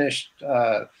just finished.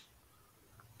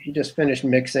 He just finished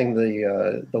mixing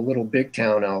the Little Big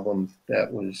Town album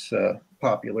that was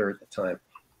popular at the time.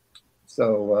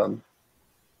 So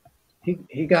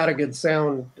he got a good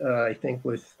sound, I think,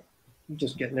 with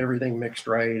just getting everything mixed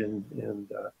right and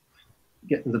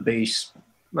getting the bass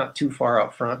not too far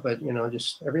out front, but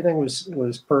just everything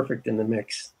was perfect in the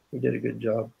mix. He did a good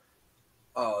job.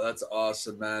 Oh, that's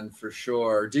awesome, man, for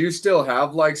sure. Do you still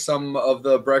have like some of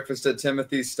the Breakfast at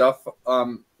Timothy's stuff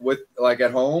with like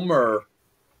at home, or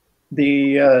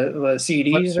the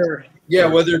CDs, or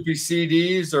whether it be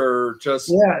CDs or just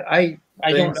I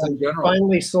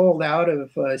finally sold out of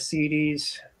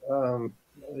CDs a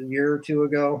year or two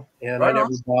ago, and I never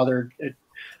bothered.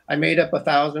 I made up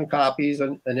 1,000 copies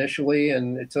initially,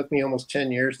 and it took me almost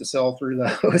 10 years to sell through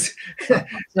those.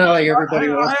 It's not like everybody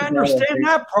wants to. I understand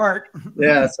that part.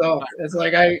 Yeah, so it's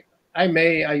like I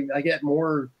get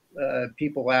more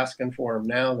people asking for them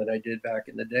now than I did back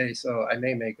in the day. So I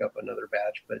may make up another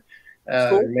batch, but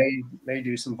cool. may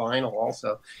do some vinyl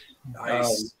also.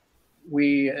 Nice.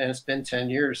 And it's been 10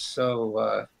 years,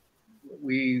 so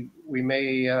we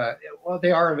may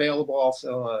they are available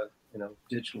also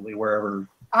digitally wherever.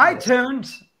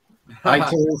 iTunes,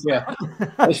 yeah.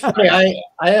 It's funny,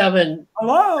 I haven't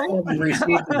hello.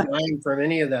 received a dime from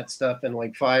any of that stuff in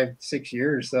like 5-6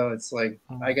 years, so it's like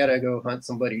I gotta go hunt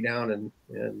somebody down and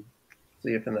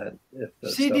see if the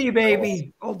CD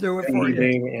baby will do it for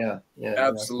you. Yeah,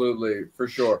 absolutely, for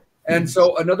sure. And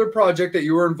so another project that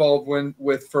you were involved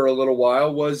with for a little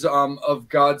while was of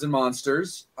Gods and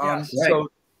Monsters. Yes. So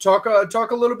talk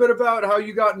a little bit about how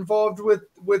you got involved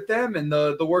with them and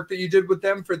the work that you did with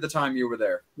them for the time you were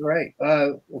there. Right.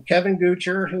 Well, Kevin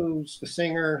Gucher, who's the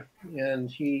singer,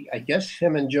 and I guess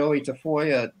him and Joey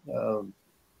Tafoya wrote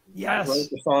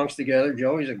the songs together.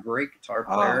 Joey's a great guitar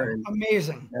player.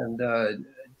 Amazing. And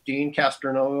Dean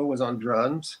Castronova was on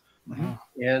drums. Mm-hmm.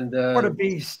 And what a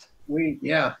beast.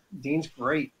 Dean's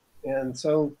great. And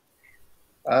so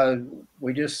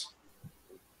we just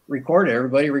recorded.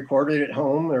 Everybody recorded at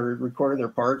home or recorded their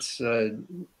parts.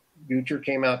 Gucher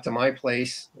came out to my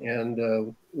place,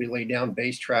 and we laid down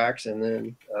bass tracks, and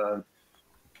then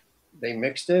they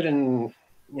mixed it. And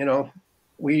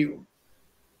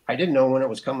I didn't know when it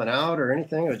was coming out or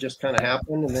anything. It just kind of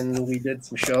happened, and then we did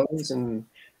some shows, and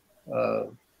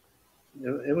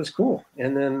it was cool.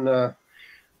 And then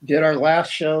did our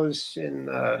last shows in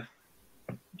I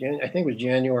think it was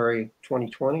January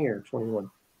 2020 or 21.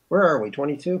 Where are we?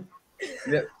 22?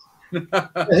 Yeah.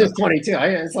 It's 22.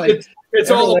 It's like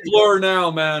it's all a blur now,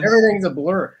 man. Everything's a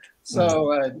blur.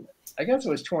 So I guess it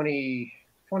was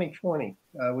 2020.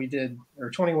 We did, or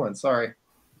 21. Sorry,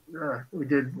 we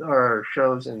did our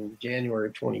shows in January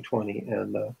 2020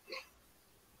 and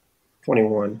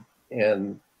 21.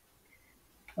 And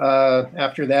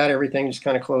after that, everything just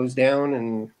kind of closed down,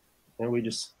 and we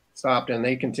just stopped. And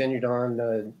they continued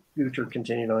on. Gucher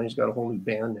continued on. He's got a whole new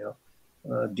band now.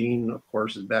 Dean, of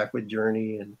course, is back with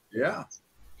Journey, and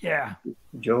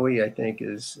Joey, I think,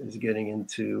 is getting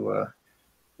into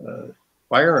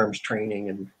firearms training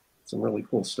and some really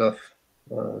cool stuff,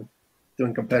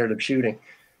 doing competitive shooting.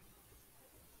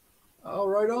 Oh,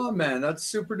 right on, man. That's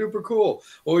super duper cool.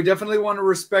 Well, we definitely want to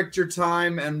respect your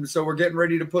time, and so we're getting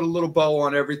ready to put a little bow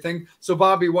on everything. So,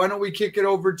 Bobby, why don't we kick it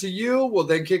over to you? We'll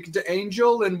then kick it to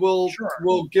Angel, and we'll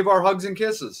give our hugs and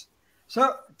kisses.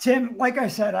 So, Tim, like I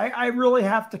said, I really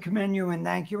have to commend you and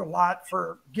thank you a lot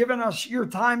for giving us your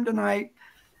time tonight.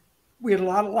 We had a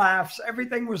lot of laughs.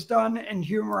 Everything was done in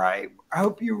humor. I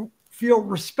hope you feel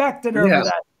respected over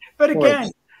that. But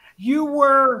again, you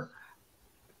were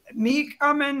me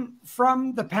coming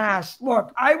from the past,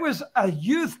 look, I was a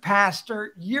youth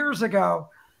pastor years ago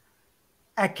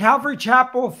at Calvary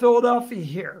Chapel, Philadelphia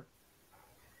here.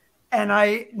 And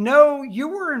I know you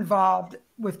were involved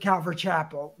with Calvary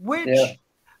Chapel, which,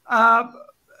 and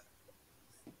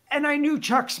I knew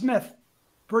Chuck Smith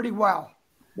pretty well.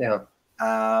 Yeah.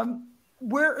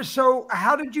 So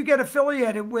how did you get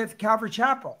affiliated with Calvary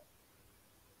Chapel?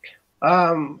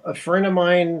 A friend of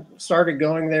mine started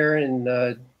going there in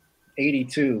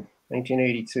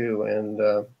 1982.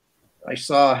 And I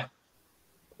saw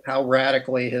how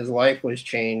radically his life was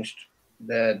changed,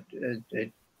 that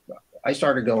I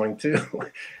started going too,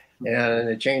 and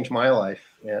it changed my life.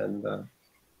 And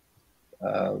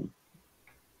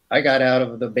I got out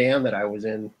of the band that I was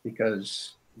in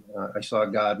because I saw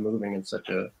God moving in such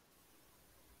a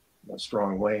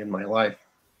strong way in my life.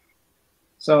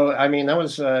 So, I mean, that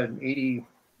was end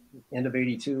of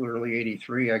 82, early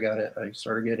 83. I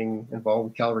started getting involved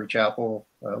with Calvary Chapel,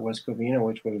 West Covina,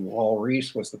 which was Raul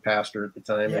Reese was the pastor at the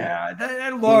time. Yeah.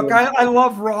 Look, I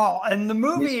love Raul, and the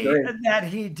movie that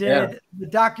he did, the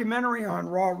documentary on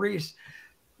Raul Reese.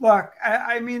 Look,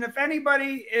 I mean, if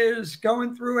anybody is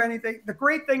going through anything, the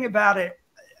great thing about it,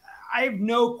 I have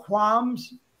no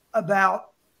qualms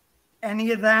about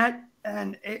any of that.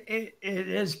 And it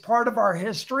is part of our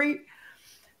history.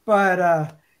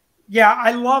 But yeah,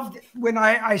 I loved when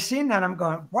I seen that. I'm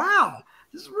going, wow,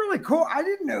 this is really cool. I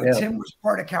didn't know Tim was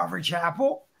part of Calvary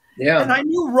Chapel. Yeah. And I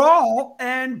knew Raul.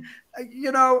 And,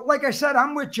 you know, like I said,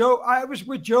 I'm with Joe. I was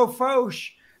with Joe Foch.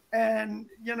 And,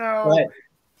 you know. Right.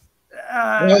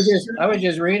 I was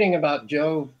just reading about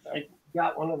Joe. I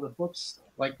got one of the books,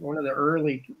 like one of the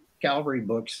early Calvary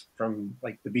books from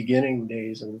like the beginning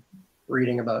days, and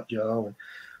reading about Joe.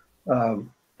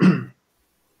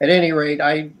 At any rate,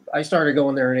 I started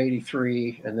going there in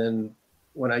 83. And then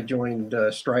when I joined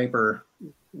Striper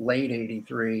late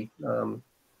 83,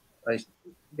 I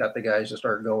got the guys to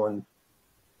start going.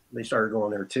 They started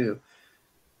going there too.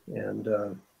 And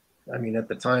I mean, at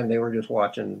the time they were just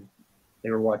watching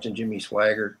Jimmy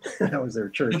Swaggart. That was their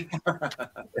church.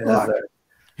 And,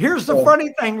 here's the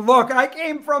funny thing. Look, I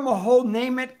came from a whole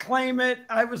name it, claim it.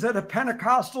 I was at a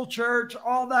Pentecostal church,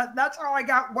 all that. That's how I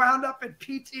got wound up at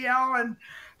PTL. And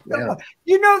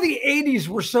you know, the 80s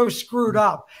were so screwed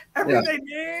up. Everything,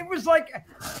 it was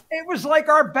like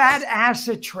our bad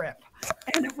acid trip.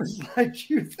 And it was like,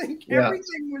 you think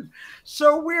everything was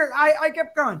so weird. I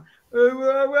kept going,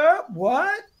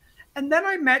 what? And then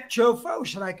I met Joe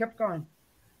Foch, and I kept going.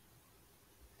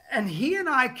 And he and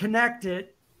I connected,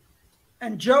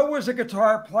 and Joe was a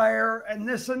guitar player and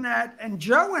this and that. And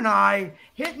Joe and I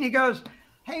hit, and he goes,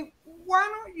 hey, why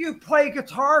don't you play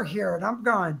guitar here? And I'm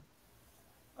going,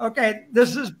 okay,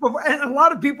 this is, and a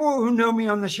lot of people who know me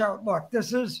on the show, look,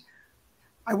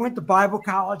 I went to Bible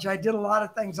college. I did a lot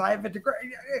of things. I have a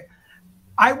degree.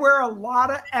 I wear a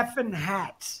lot of effing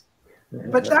hats.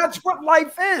 But that's what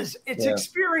life is. It's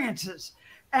experiences.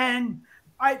 And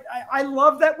I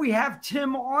love that we have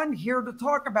Tim on here to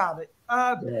talk about it.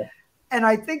 And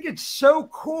I think it's so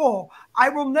cool. I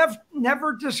will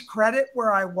never discredit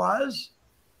where I was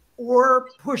or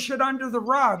push it under the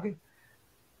rug.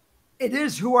 It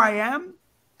is who I am,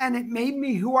 and it made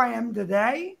me who I am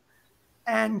today.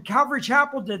 And Calvary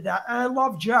Chapel did that. And I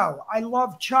love Joe. I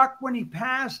love Chuck when he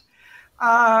passed.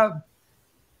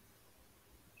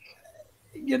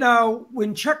 You know,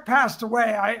 when Chuck passed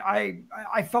away,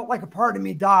 I felt like a part of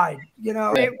me died. You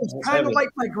know, it was kind of like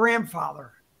my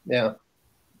grandfather. Yeah,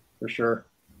 for sure.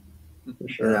 For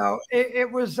sure. You know,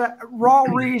 it was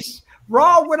Raul Reese.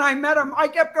 Raul, when I met him, I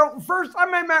kept going. First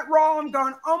time I met Raul, I'm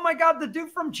going, oh my God, the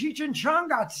dude from Cheech and Chong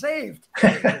got saved.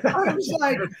 I was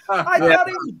like, I thought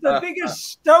he was the biggest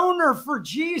stoner for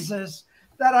Jesus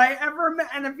that I ever met.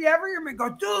 And if you ever hear me go,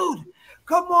 dude,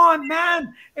 come on,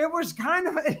 man. It was like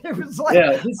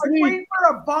waiting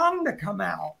for a bomb to come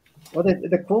out. Well,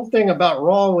 the cool thing about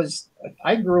Raul was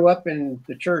I grew up in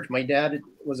the church. My dad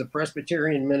was a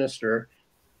Presbyterian minister.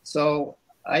 So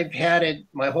I've had it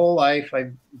my whole life.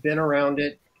 I've been around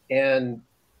it, and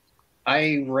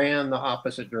I ran the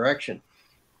opposite direction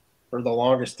for the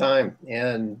longest time.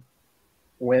 And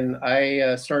when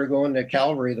I started going to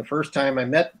Calvary, the first time I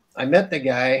met the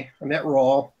guy, I met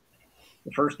Raul.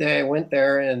 The first day I went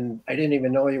there, and I didn't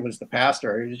even know he was the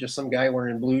pastor. He was just some guy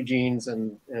wearing blue jeans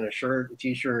and a shirt and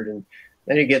T-shirt. And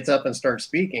then he gets up and starts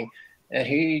speaking. And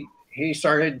he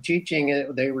started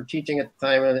teaching. They were teaching at the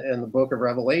time in the book of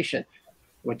Revelation,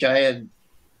 which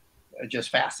just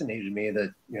fascinated me,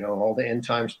 that, you know, all the end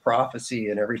times prophecy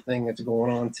and everything that's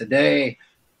going on today.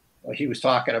 He was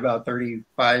talking about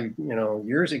 35,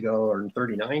 years ago, or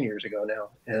 39 years ago now.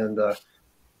 And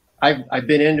I've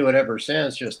been into it ever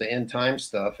since, just the end time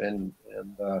stuff, and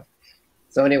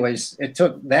so anyways, it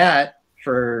took that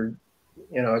for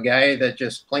a guy that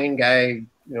just plain guy,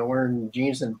 wearing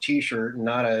jeans and a t-shirt, and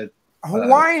not a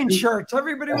Hawaiian shirts.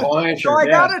 Everybody was. Hawaiian So shirt, I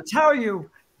yeah. gotta tell you,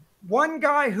 one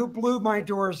guy who blew my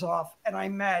doors off, and I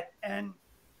met and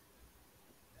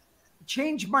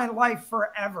changed my life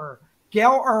forever.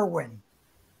 Gail Irwin.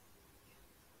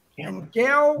 And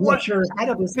Gail had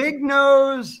a big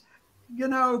nose.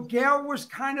 Gail was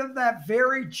kind of that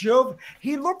very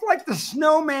he looked like the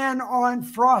snowman on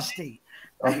Frosty.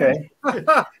 Okay.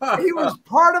 He was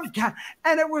part of,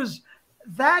 and it was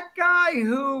that guy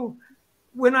who,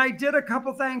 when I did a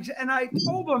couple things and I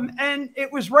told him, and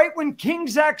it was right when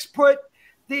King's X put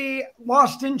the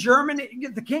Lost in Germany,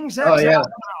 the King's X album out.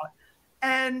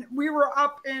 And we were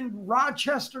up in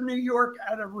Rochester, New York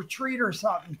at a retreat or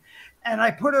something. And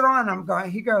I put it on.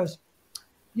 He goes,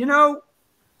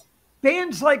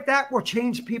 bands like that will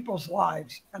change people's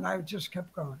lives. And I just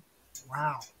kept going,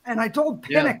 wow. And I told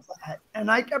Pinnock that.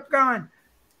 And I kept going,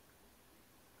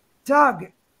 Doug,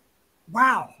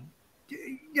 wow.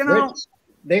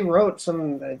 They wrote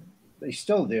some, they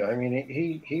still do. I mean,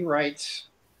 he writes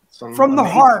some from the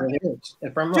heart.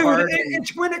 And from the heart.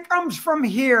 It's when it comes from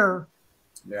here.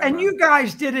 Yeah, and man, you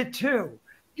guys did it too.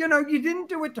 You didn't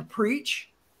do it to preach.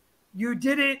 You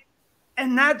did it.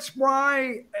 And that's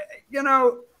why,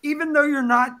 even though you're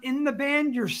not in the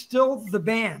band, you're still the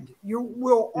band. You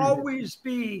will always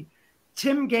be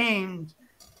Tim Gaines,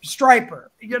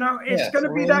 Striper. It's going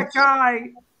to be that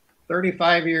guy.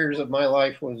 34 years of my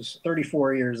life was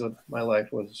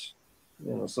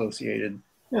associated,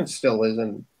 and still is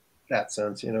in that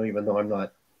sense, even though I'm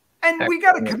not. And we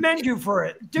got to commend you for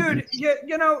it, dude.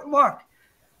 Look,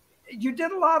 you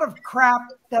did a lot of crap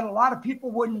that a lot of people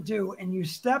wouldn't do, and you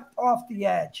stepped off the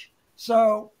edge.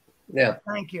 So,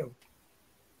 thank you.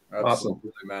 Absolutely,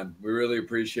 awesome, man. We really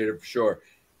appreciate it for sure.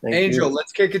 Thank Angel, you.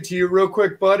 Let's kick it to you real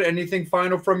quick, bud. Anything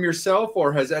final from yourself,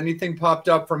 or has anything popped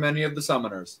up from any of the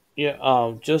summoners?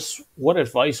 Yeah, just what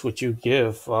advice would you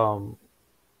give to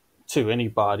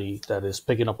anybody that is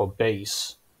picking up a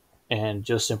bass and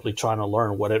just simply trying to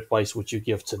learn? What advice would you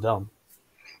give to them?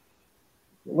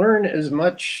 Learn as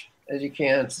much as you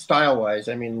can, style-wise.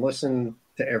 I mean, listen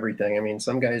to everything. I mean,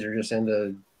 some guys are just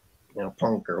into,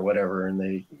 punk or whatever, and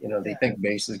they think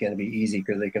bass is going to be easy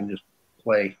because they can just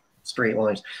play straight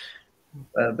lines.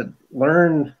 But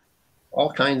learn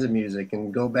all kinds of music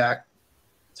and go back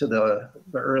to the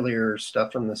earlier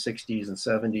stuff from the 60s and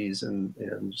 70s and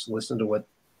just listen to what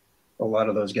a lot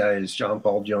of those guys, John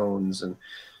Paul Jones and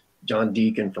John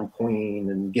Deacon from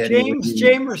Queen and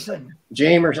Jamerson.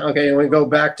 Okay, and we go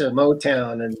back to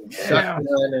Motown and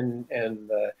Duckman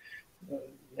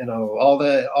and all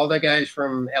the guys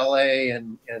from LA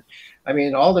and I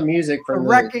mean all the music from the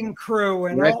Wrecking Crew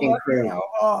and Wrecking Crew.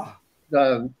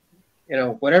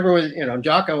 Whatever was,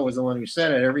 Jocko was the one who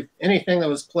said it. Anything that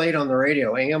was played on the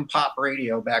radio, AM pop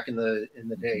radio back in the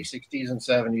day, 60s and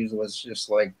 70s was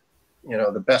just like,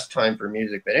 the best time for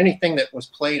music. But anything that was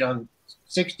played on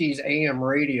 60s AM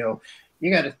radio,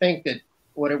 you got to think that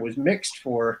what it was mixed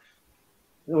for,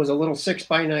 there was a little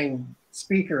 6x9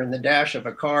 speaker in the dash of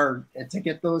a car, and to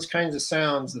get those kinds of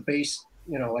sounds, the bass,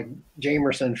 like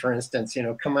Jamerson, for instance,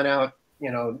 coming out,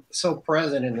 so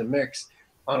present in the mix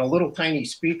on a little tiny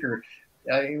speaker.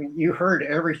 You heard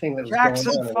everything that was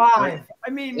Jackson going on. 5. I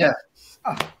mean,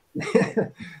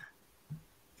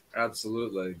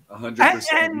 absolutely, 100%.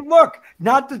 And look,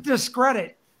 not to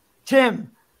discredit Tim,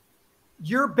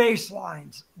 your bass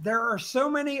lines. There are so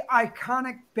many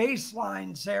iconic bass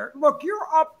lines there. Look, you're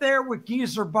up there with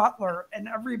Geezer Butler and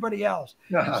everybody else.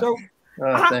 So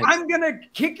I'm going to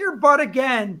kick your butt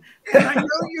again. And I know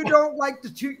you don't like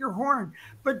to toot your horn,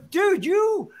 but dude,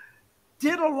 you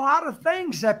did a lot of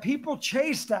things that people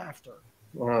chased after.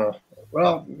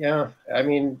 Well, yeah. I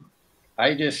mean,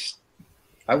 I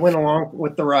went along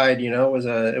with the ride. It was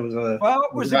a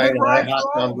good ride for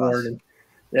all on board. And,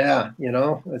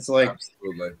 it's like,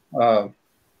 absolutely.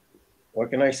 What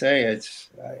can I say?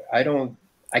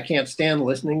 I can't stand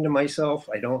listening to myself.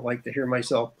 I don't like to hear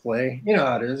myself play. You know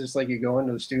how it is. It's like you go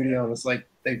into the studio and it's like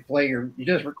they play you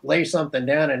just lay something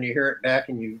down and you hear it back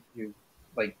and you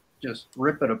like just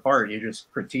rip it apart. You're just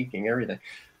critiquing everything.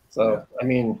 So, I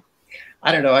mean,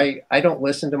 I don't know. I don't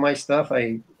listen to my stuff.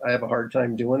 I have a hard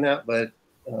time doing that, but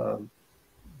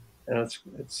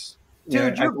it's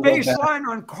dude, your bass line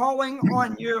on Calling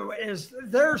on You is,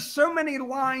 there's so many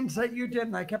lines that you did,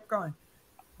 and I kept going,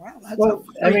 wow, that's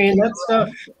that stuff,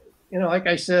 like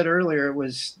I said earlier, it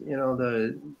was,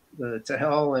 the To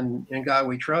Hell and In God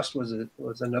We Trust was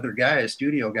another guy, a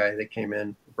studio guy that came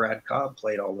in, Brad Cobb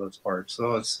played all those parts.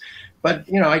 So but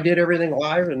you know, I did everything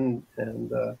live, and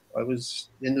I was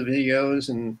in the videos,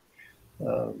 and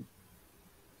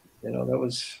you know, it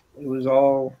was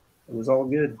all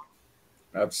good.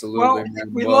 Absolutely, Well,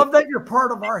 man. we love that you're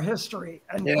part of our history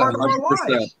and part of our 100%.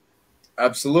 lives.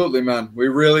 Absolutely, man. We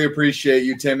really appreciate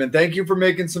you, Tim. And thank you for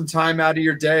making some time out of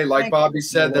your day. Like Bobby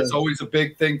said, that's always a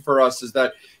big thing for us, is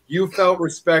that you felt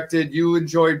respected, you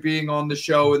enjoyed being on the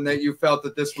show, and that you felt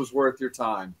that this was worth your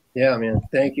time. Yeah, man.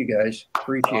 Thank you, guys.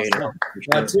 Appreciate it.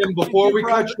 Now, Tim, before we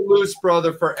cut you loose,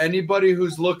 brother, for anybody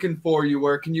who's looking for you,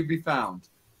 where can you be found?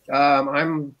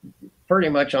 I'm pretty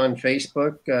much on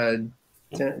Facebook,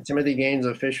 Timothy Gaines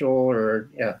Official, or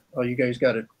oh, you guys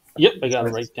got it. Yep, I got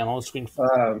it right down on the screen.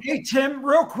 Hey, Tim,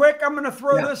 real quick, I'm going to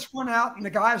throw this one out, and the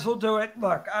guys will do it.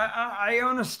 Look, I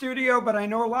own a studio, but I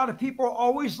know a lot of people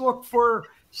always look for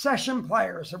session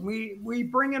players, and we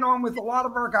bring it on with a lot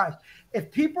of our guys.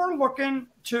 If people are looking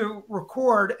to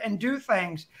record and do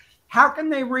things, how can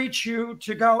they reach you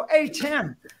to go, hey,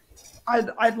 Tim,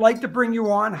 I'd like to bring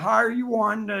you on, hire you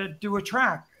on to do a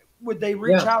track? Would they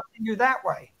reach out to you that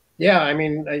way? Yeah, I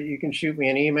mean, you can shoot me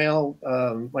an email.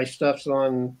 My stuff's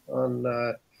on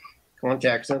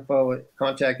contact info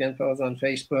is on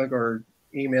Facebook, or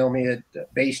email me at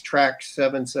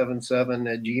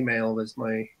basstrack777@gmail is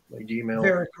my Gmail.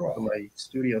 Very cool. For my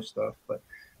studio stuff. But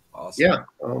awesome. Yeah,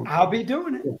 I'll be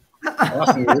doing it.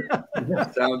 Awesome.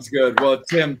 Sounds good. Well,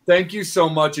 Tim, thank you so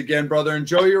much again, brother.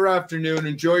 Enjoy your afternoon.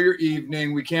 Enjoy your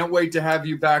evening. We can't wait to have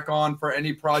you back on for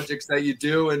any projects that you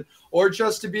do, or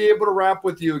just to be able to rap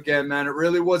with you again, man. It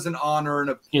really was an honor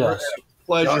and a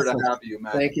pleasure to have you,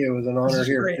 man. Thank you. It was an honor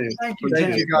here too. Thank you,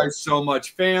 Thank you guys so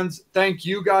much. Fans, thank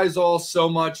you guys all so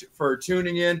much for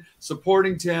tuning in,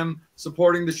 supporting Tim,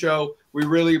 supporting the show. We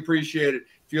really appreciate it.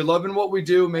 If you're loving what we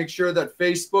do, make sure that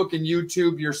Facebook and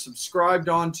YouTube, you're subscribed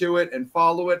onto it and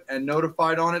follow it and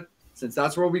notified on it, since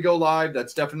that's where we go live.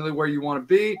 That's definitely where you want to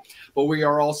be. But we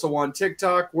are also on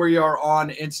TikTok, we are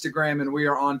on Instagram, and we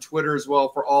are on Twitter as well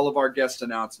for all of our guest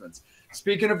announcements.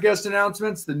 Speaking of guest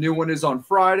announcements, the new one is on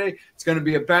Friday. It's going to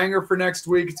be a banger for next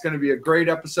week. It's going to be a great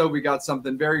episode. We got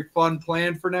something very fun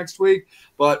planned for next week,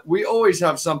 but we always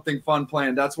have something fun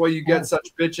planned. That's why you get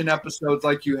such bitchin' episodes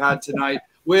like you had tonight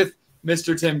with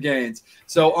Mr. Tim Gaines.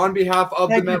 So on behalf of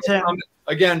the Metal Summit,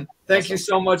 again, thank you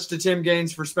so much to Tim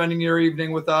Gaines for spending your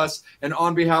evening with us. And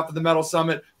on behalf of the Metal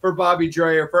Summit, for Bobby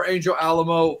Dreyer, for Angel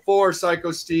Alamo, for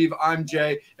Psycho Steve, I'm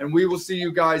Jay. And we will see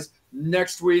you guys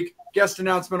next week. Guest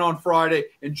announcement on Friday.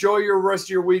 Enjoy your rest of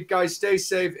your week, guys. Stay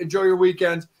safe. Enjoy your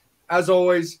weekend. As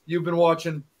always, you've been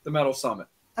watching the Metal Summit.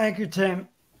 Thank you, Tim.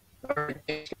 All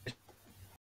right.